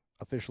then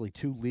officially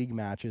 2 league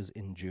matches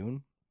in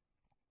June.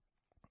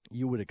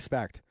 You would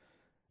expect,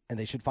 and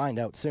they should find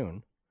out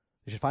soon.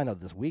 They should find out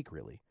this week,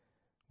 really,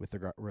 with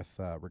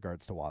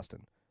regards to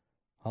Waston,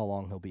 how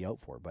long he'll be out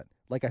for. But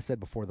like I said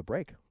before the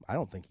break, I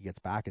don't think he gets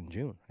back in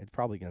June. It's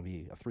probably going to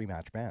be a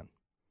 3-match ban.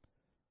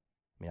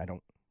 I mean, I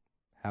don't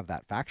have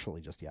that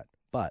factually just yet,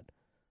 but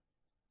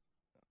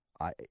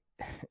I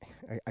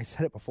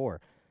said it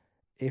before.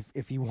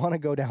 If you want to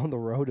go down the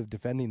road of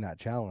defending that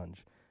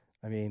challenge,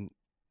 I mean,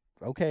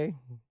 okay,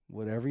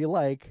 whatever you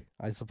like,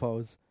 I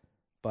suppose,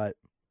 but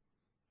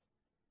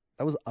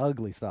that was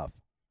ugly stuff.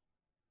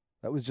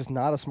 That was just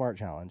not a smart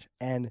challenge.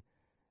 And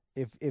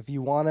if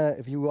you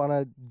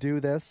wanna do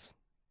this,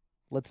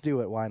 let's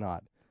do it. Why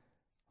not?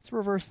 Let's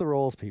reverse the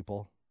roles,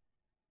 people.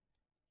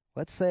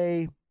 Let's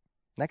say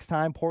next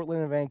time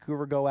Portland and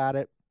Vancouver go at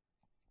it,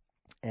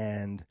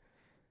 and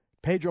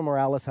Pedro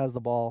Morales has the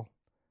ball,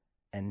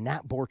 and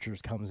Nat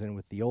Borchers comes in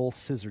with the old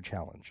scissor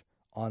challenge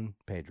on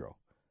Pedro,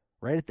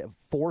 right at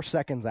 4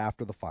 seconds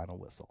after the final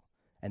whistle.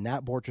 And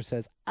Nat Borchers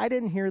says, "I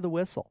didn't hear the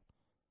whistle."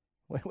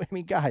 I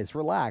mean, guys,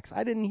 relax.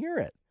 I didn't hear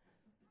it.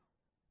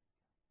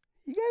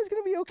 You guys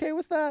going to be okay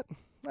with that?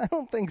 I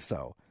don't think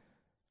so.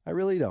 I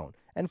really don't.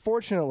 And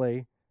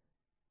fortunately,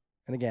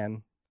 and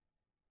again,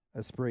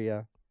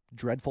 Asprilla,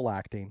 dreadful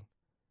acting.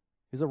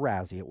 It was a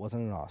Razzie. It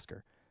wasn't an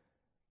Oscar.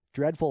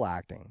 Dreadful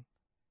acting.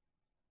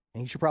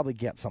 And he should probably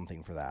get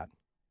something for that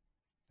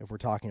if we're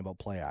talking about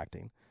play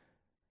acting.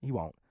 He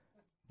won't.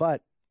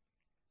 But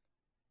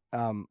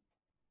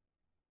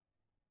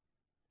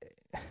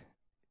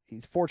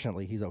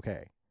fortunately, he's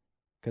okay.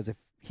 Because if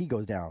he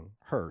goes down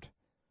hurt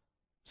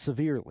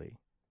severely,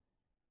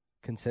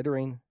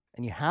 considering,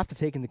 and you have to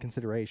take into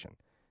consideration,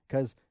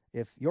 because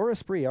if you're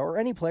Asprilla, or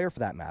any player for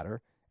that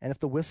matter, and if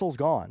the whistle's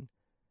gone,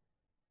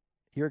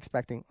 you're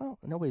expecting, well,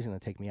 nobody's going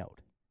to take me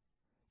out.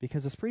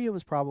 Because Asprilla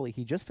was probably,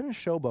 he just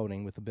finished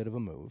showboating with a bit of a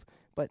move,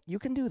 but you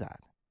can do that.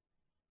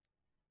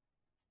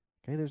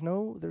 Okay, there's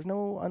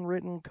no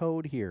unwritten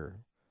code here,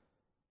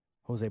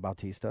 Jose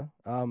Bautista.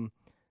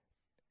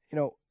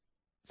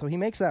 So he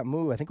makes that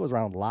move, I think it was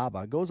around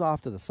Laba, goes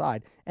off to the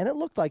side, and it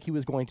looked like he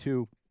was going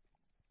to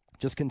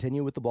just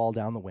continue with the ball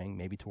down the wing,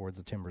 maybe towards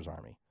the Timbers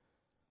Army.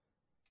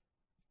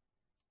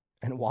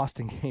 And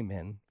Waston came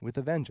in with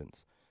a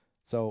vengeance.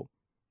 So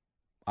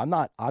I'm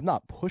not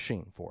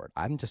pushing for it.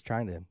 I'm just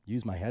trying to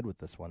use my head with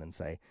this one and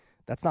say,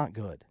 that's not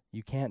good.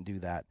 You can't do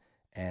that,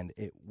 and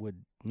it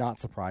would not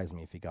surprise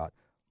me if he got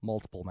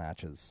multiple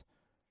matches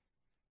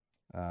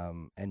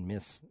and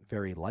miss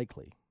very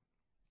likely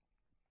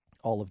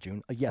all of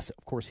June. Yes,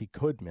 of course, he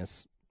could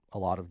miss a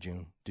lot of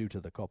June due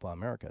to the Copa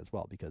America as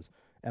well, because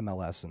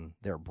MLS and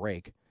their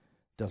break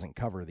doesn't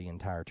cover the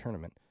entire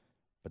tournament.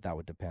 But that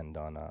would depend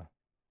on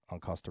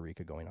Costa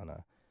Rica going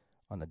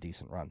on a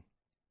decent run.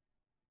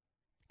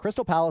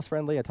 Crystal Palace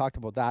friendly, I talked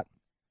about that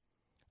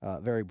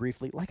very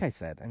briefly. Like I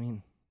said, I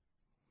mean,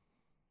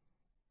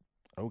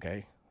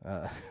 okay.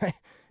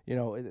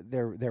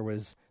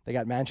 They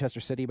got Manchester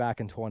City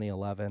back in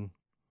 2011.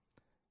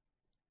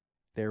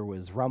 There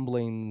was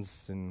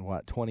rumblings in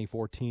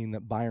 2014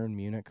 that Bayern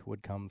Munich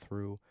would come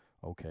through.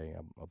 Okay,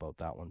 about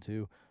that one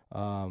too.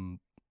 And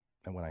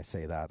when I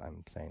say that,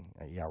 I'm saying,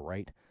 yeah,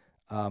 right.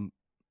 And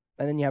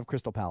then you have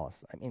Crystal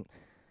Palace. I mean,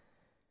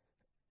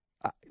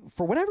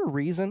 for whatever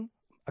reason,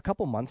 a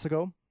couple months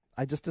ago,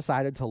 I just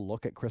decided to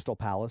look at Crystal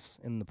Palace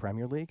in the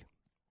Premier League.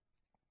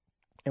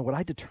 And what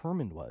I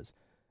determined was,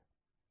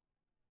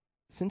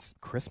 since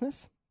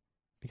Christmas,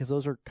 because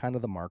those are kind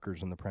of the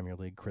markers in the Premier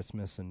League,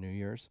 Christmas and New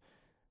Year's,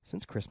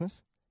 since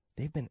Christmas,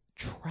 they've been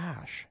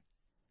trash.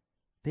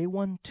 They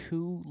won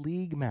 2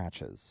 league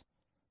matches.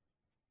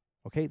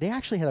 Okay, they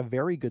actually had a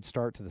very good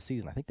start to the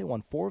season. I think they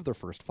won 4 of their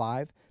first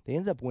 5. They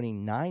ended up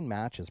winning 9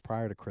 matches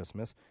prior to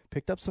Christmas,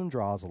 picked up some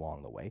draws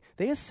along the way.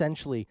 They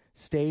essentially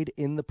stayed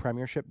in the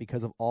Premiership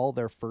because of all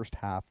their first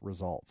half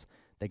results.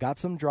 They got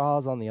some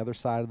draws on the other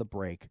side of the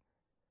break,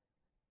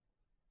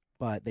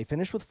 but they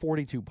finished with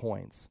 42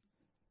 points.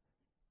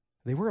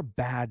 They were a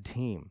bad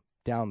team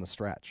down the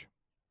stretch.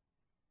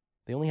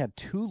 They only had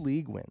 2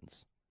 league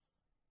wins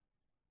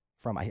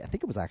from, I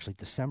think it was actually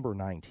December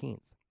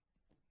 19th.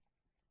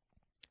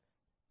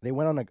 They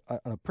went on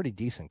a pretty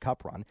decent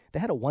cup run. They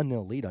had a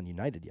 1-0 lead on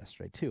United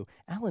yesterday, too.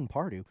 Alan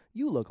Pardew,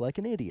 you look like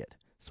an idiot.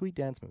 Sweet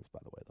dance moves, by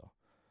the way, though.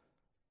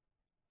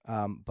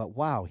 But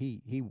wow,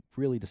 he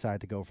really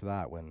decided to go for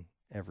that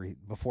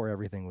before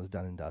everything was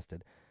done and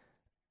dusted.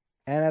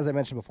 And as I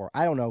mentioned before,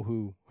 I don't know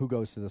who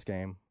goes to this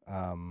game.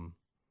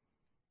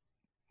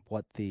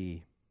 What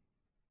the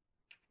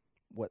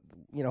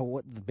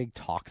big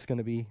talk's going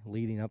to be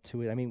leading up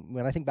to it. I mean,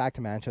 when I think back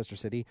to Manchester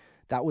City,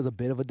 that was a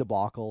bit of a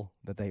debacle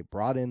that they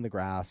brought in the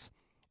grass,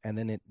 and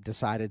then it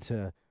decided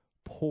to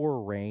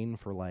pour rain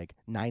for like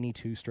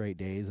 92 straight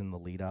days in the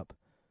lead up.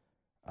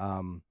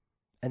 And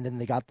then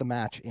they got the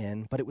match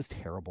in, but it was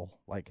terrible.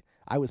 Like,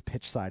 I was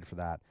pitch side for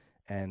that,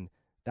 and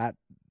that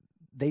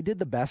they did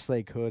the best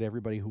they could,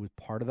 everybody who was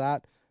part of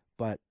that,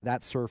 but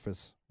that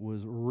surface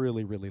was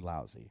really, really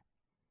lousy.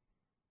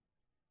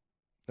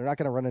 They're not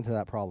going to run into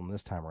that problem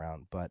this time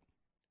around, but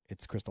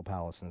it's Crystal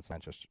Palace and it's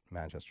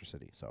Manchester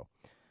City. So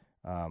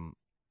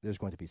there's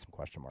going to be some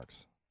question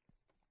marks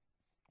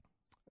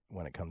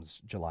when it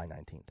comes July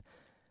 19th.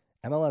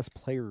 MLS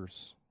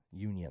Players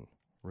Union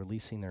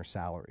releasing their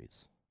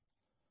salaries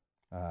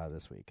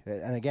this week.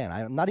 And again,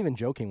 I'm not even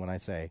joking when I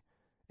say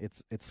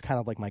it's kind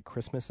of like my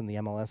Christmas in the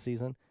MLS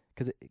season,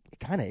 because it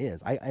kind of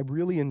is. I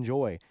really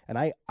enjoy, and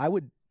I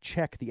would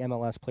check the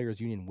MLS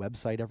Players Union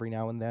website every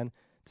now and then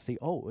to see,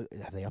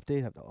 have they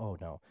updated? Oh,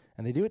 no.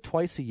 And they do it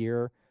twice a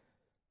year,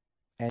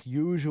 and it's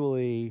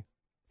usually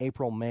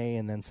April, May,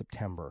 and then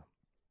September.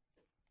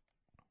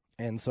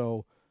 And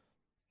so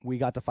we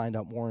got to find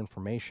out more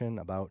information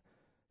about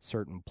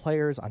certain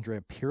players.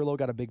 Andrea Pirlo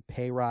got a big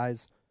pay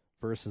rise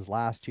versus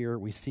last year.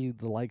 We see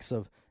the likes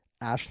of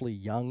Ashley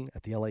Young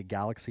at the LA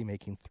Galaxy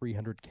making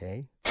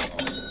 $300K,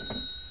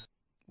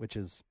 which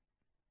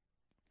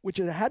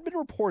it had been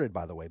reported,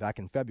 by the way, back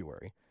in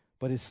February,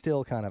 but is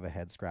still kind of a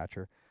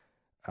head-scratcher.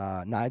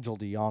 Nigel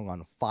de Jong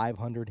on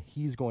 500.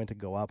 He's going to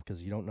go up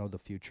because you don't know the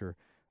future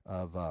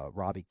of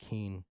Robbie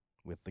Keane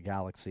with the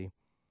Galaxy.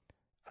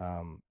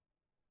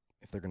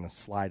 If they're going to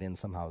slide in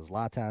somehow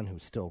Zlatan,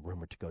 who's still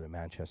rumored to go to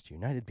Manchester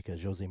United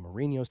because Jose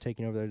Mourinho's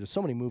taking over there. There's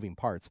so many moving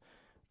parts.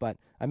 But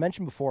I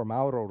mentioned before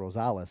Mauro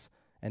Rosales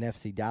and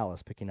FC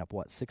Dallas picking up,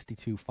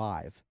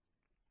 62.5.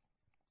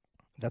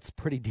 That's a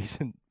pretty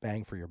decent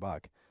bang for your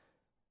buck.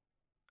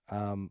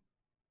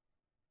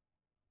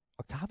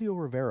 Octavio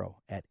Rivero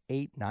at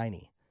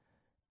 $890,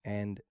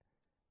 and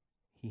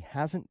he's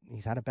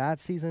had a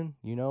bad season.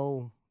 You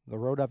know, the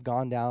road I've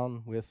gone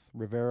down with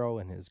Rivero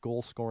and his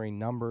goal-scoring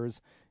numbers.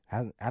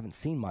 Haven't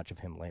seen much of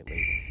him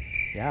lately.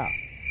 Yeah,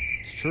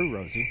 it's true,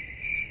 Rosie.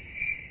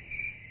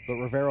 But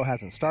Rivero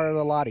hasn't started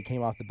a lot. He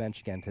came off the bench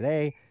again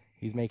today.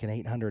 He's making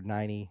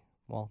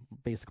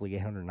basically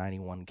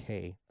 $891K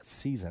a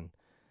season.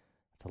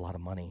 That's a lot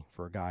of money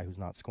for a guy who's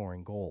not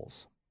scoring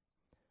goals,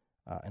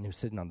 and who's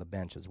sitting on the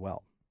bench as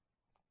well.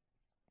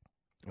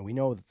 And we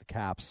know that the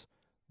Caps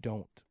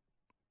don't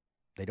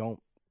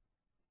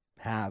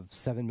have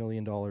 $7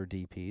 million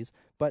DPs.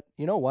 But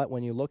you know what?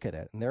 When you look at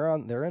it, and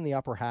they're in the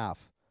upper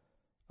half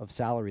of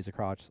salaries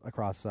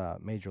across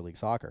Major League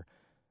Soccer,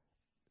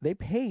 they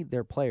pay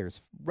their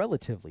players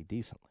relatively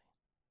decently.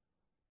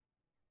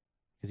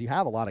 Because you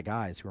have a lot of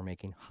guys who are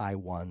making high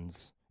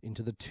ones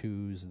into the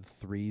 2s and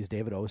 3s.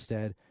 David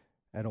Osted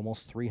at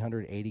almost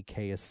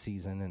 $380K a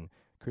season, and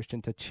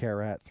Christian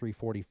Teixeira at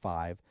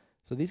 $345.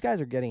 So these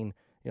guys are getting,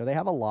 they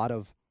have a lot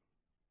of,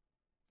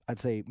 I'd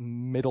say,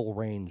 middle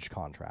range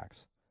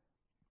contracts.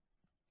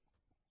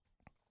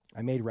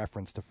 I made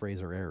reference to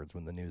Fraser Airds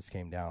when the news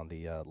came down.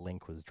 The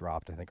link was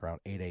dropped, I think,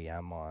 around 8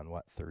 a.m. on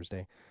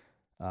Thursday.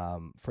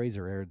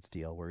 Fraser Airds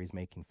deal where he's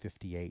making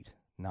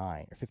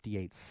 $58.9 or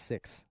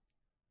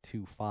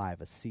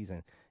 $58.625 a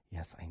season.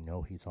 Yes, I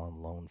know he's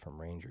on loan from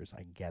Rangers.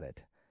 I get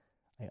it.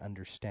 I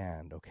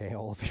understand, okay,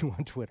 all of you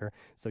on Twitter.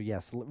 So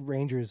yes,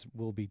 Rangers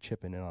will be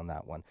chipping in on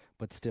that one.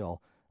 But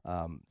still,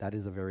 that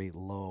is a very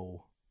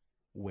low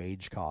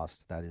wage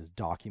cost that is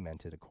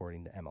documented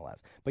according to MLS.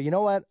 But you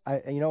know what?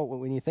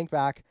 When you think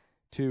back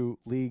to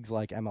leagues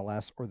like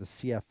MLS or the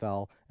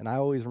CFL, and I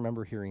always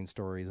remember hearing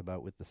stories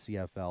about with the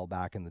CFL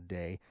back in the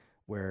day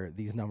where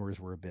these numbers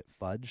were a bit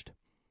fudged.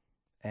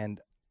 And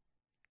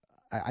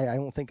I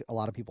don't think a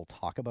lot of people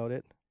talk about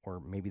it, or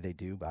maybe they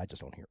do, but I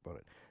just don't hear about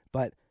it.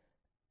 But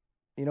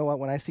you know what?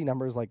 When I see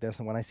numbers like this,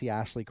 and when I see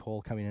Ashley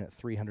Cole coming in at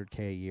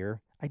 $300K a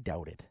year, I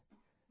doubt it.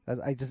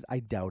 I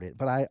doubt it.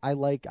 But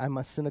I'm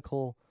a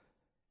cynical,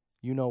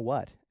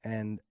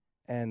 and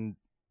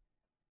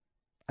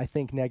I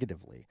think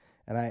negatively,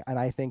 and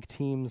I think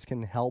teams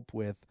can help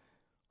with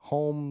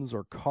homes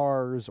or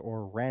cars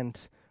or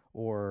rent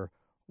or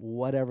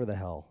whatever the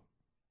hell.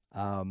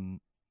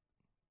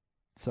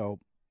 So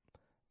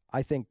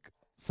I think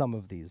some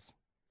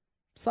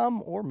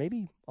or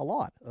maybe a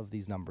lot of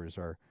these numbers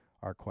are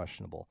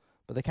questionable.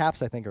 But the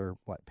Caps, I think, are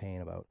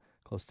paying about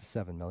close to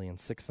 $7 million,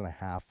 $6.5 million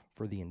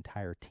for the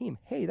entire team.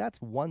 Hey,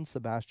 that's one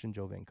Sebastian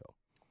Giovinco,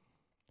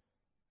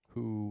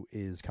 who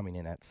is coming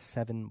in at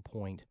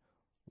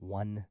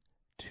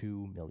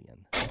 $7.12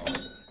 million.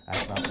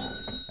 That's not bad.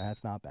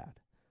 That's not bad.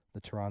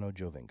 The Toronto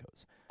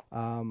Giovincos.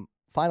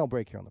 Final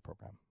break here on the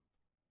program.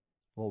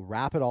 We'll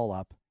wrap it all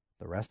up.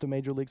 The rest of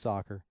Major League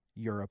Soccer,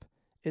 Europe,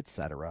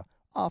 etc.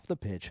 Off the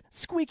pitch.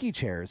 Squeaky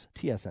chairs.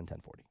 TSN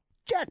 1040.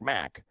 Jack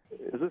Mack.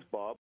 Is this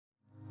Bob?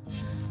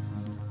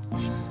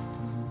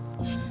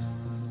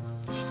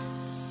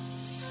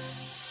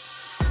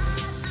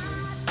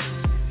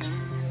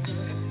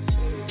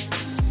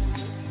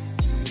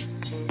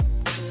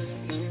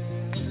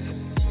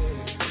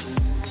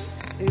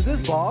 Is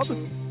this Bob?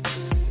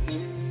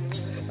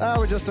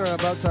 We're just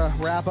about to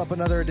wrap up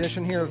another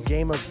edition here of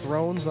Game of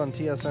Thrones on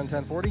TSN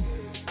 1040.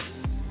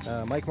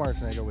 Mike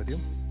Martinego with you.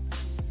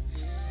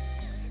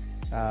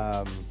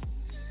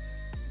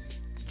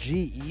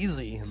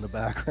 G-Eazy in the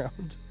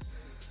background.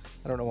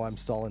 I don't know why I'm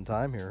stalling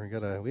time here. We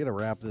gotta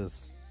wrap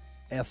this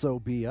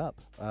SOB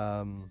up.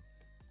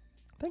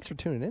 Thanks for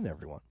tuning in,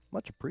 everyone.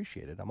 Much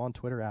appreciated. I'm on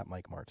Twitter at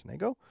Mike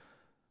Martinego.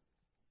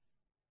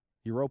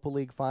 Europa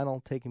League final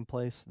taking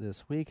place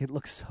this week. It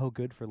looks so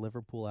good for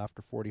Liverpool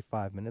after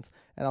 45 minutes.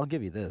 And I'll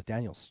give you this,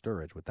 Daniel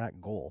Sturridge with that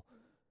goal.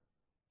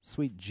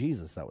 Sweet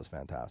Jesus, that was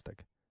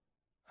fantastic.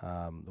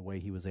 The way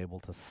he was able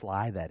to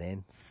slide that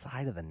in.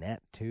 Side of the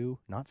net, too.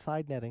 Not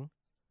side netting.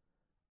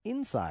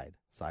 Inside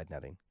side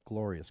netting.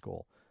 Glorious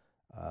goal.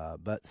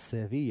 But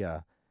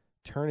Sevilla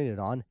turning it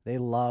on. They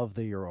love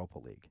the Europa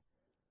League.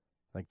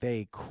 Like,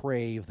 they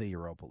crave the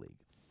Europa League.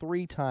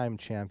 3-time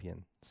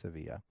champion,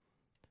 Sevilla.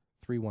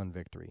 3-1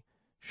 victory,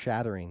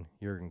 shattering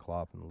Jurgen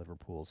Klopp and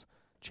Liverpool's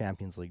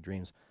Champions League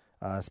dreams.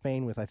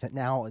 Spain with, I think,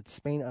 now it's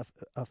Spain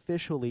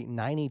officially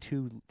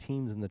 92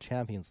 teams in the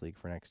Champions League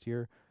for next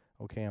year.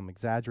 Okay, I'm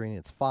exaggerating.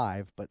 It's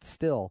 5, but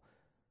still,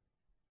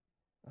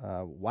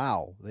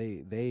 wow, they're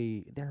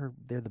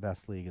the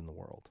best league in the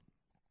world.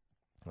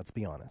 Let's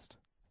be honest.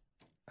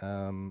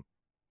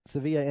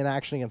 Sevilla in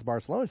action against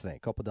Barcelona today,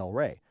 Copa del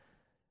Rey,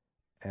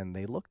 and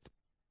they looked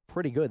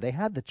pretty good. They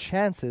had the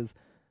chances.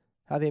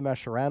 Javier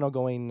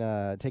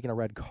Mascherano taking a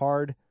red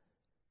card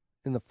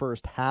in the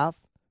first half.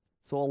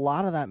 So a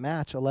lot of that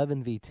match,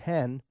 11 v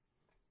 10.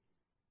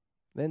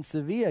 Then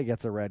Sevilla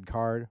gets a red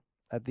card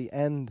at the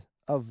end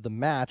of the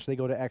match. They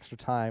go to extra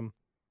time.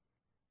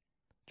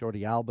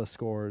 Jordi Alba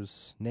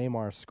scores.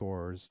 Neymar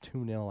scores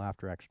 2-0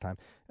 after extra time.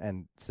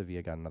 And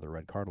Sevilla got another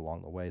red card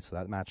along the way. So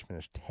that match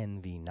finished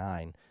 10 v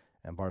 9.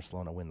 And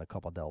Barcelona win the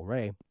Copa del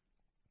Rey.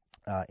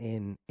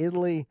 In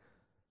Italy,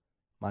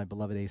 my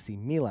beloved AC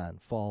Milan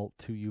fall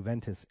to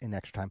Juventus in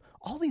extra time.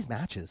 All these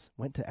matches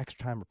went to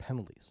extra time or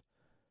penalties.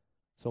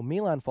 So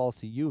Milan falls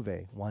to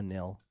Juve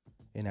 1-0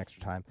 in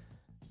extra time.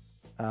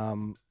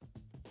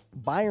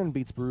 Bayern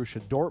beats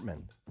Borussia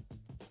Dortmund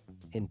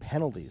in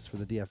penalties for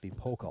the DFB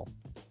Pokal.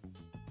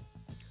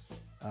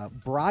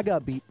 Braga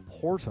beat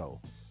Porto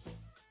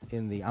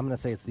in the, I'm going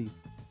to say it's the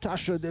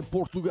Taça de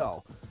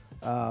Portugal.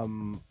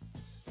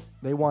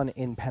 They won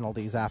in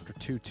penalties after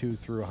 2-2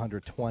 through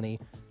 120.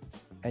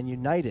 And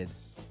United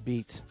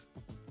beat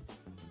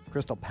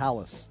Crystal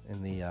Palace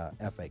in the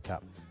FA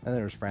Cup. And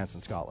there's France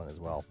and Scotland as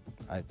well.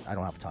 I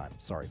don't have time.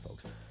 Sorry,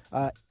 folks.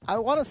 I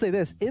want to say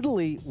this.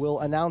 Italy will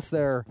announce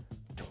their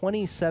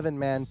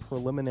 27-man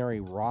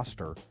preliminary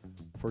roster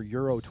for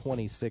Euro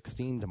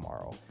 2016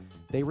 tomorrow.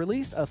 They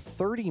released a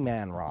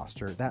 30-man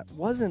roster that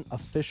wasn't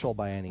official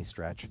by any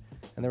stretch.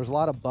 And there was a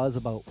lot of buzz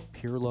about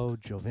Pirlo,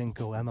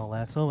 Giovinco,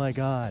 MLS. Oh, my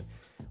God.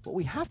 What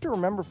we have to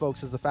remember,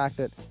 folks, is the fact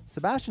that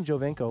Sebastian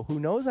Giovinco, who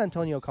knows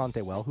Antonio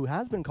Conte well, who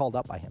has been called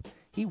up by him,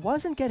 he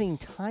wasn't getting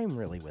time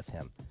really with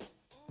him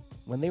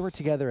when they were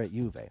together at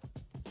Juve.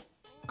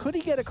 Could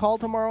he get a call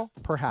tomorrow?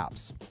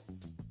 Perhaps.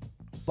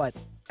 But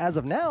as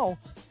of now,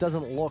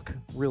 doesn't look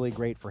really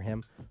great for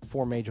him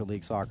for Major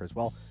League Soccer as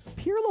well.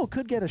 Pirlo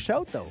could get a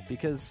shout, though,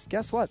 because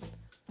guess what?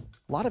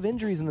 A lot of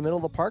injuries in the middle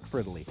of the park for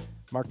Italy.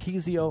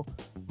 Marchisio,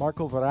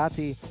 Marco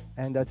Verratti,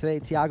 and today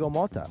Thiago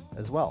Motta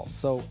as well.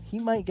 So he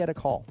might get a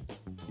call.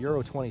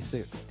 Euro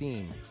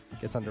 2016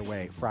 gets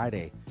underway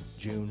Friday,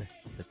 June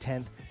the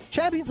 10th.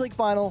 Champions League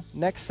final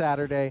next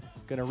Saturday.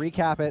 Going to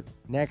recap it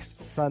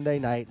next Sunday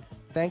night.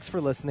 Thanks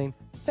for listening.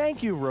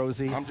 Thank you,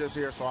 Rosie. I'm just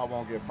here so I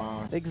won't get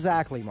fined.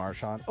 Exactly,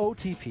 Marshawn.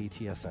 OTP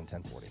TSN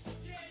 1040.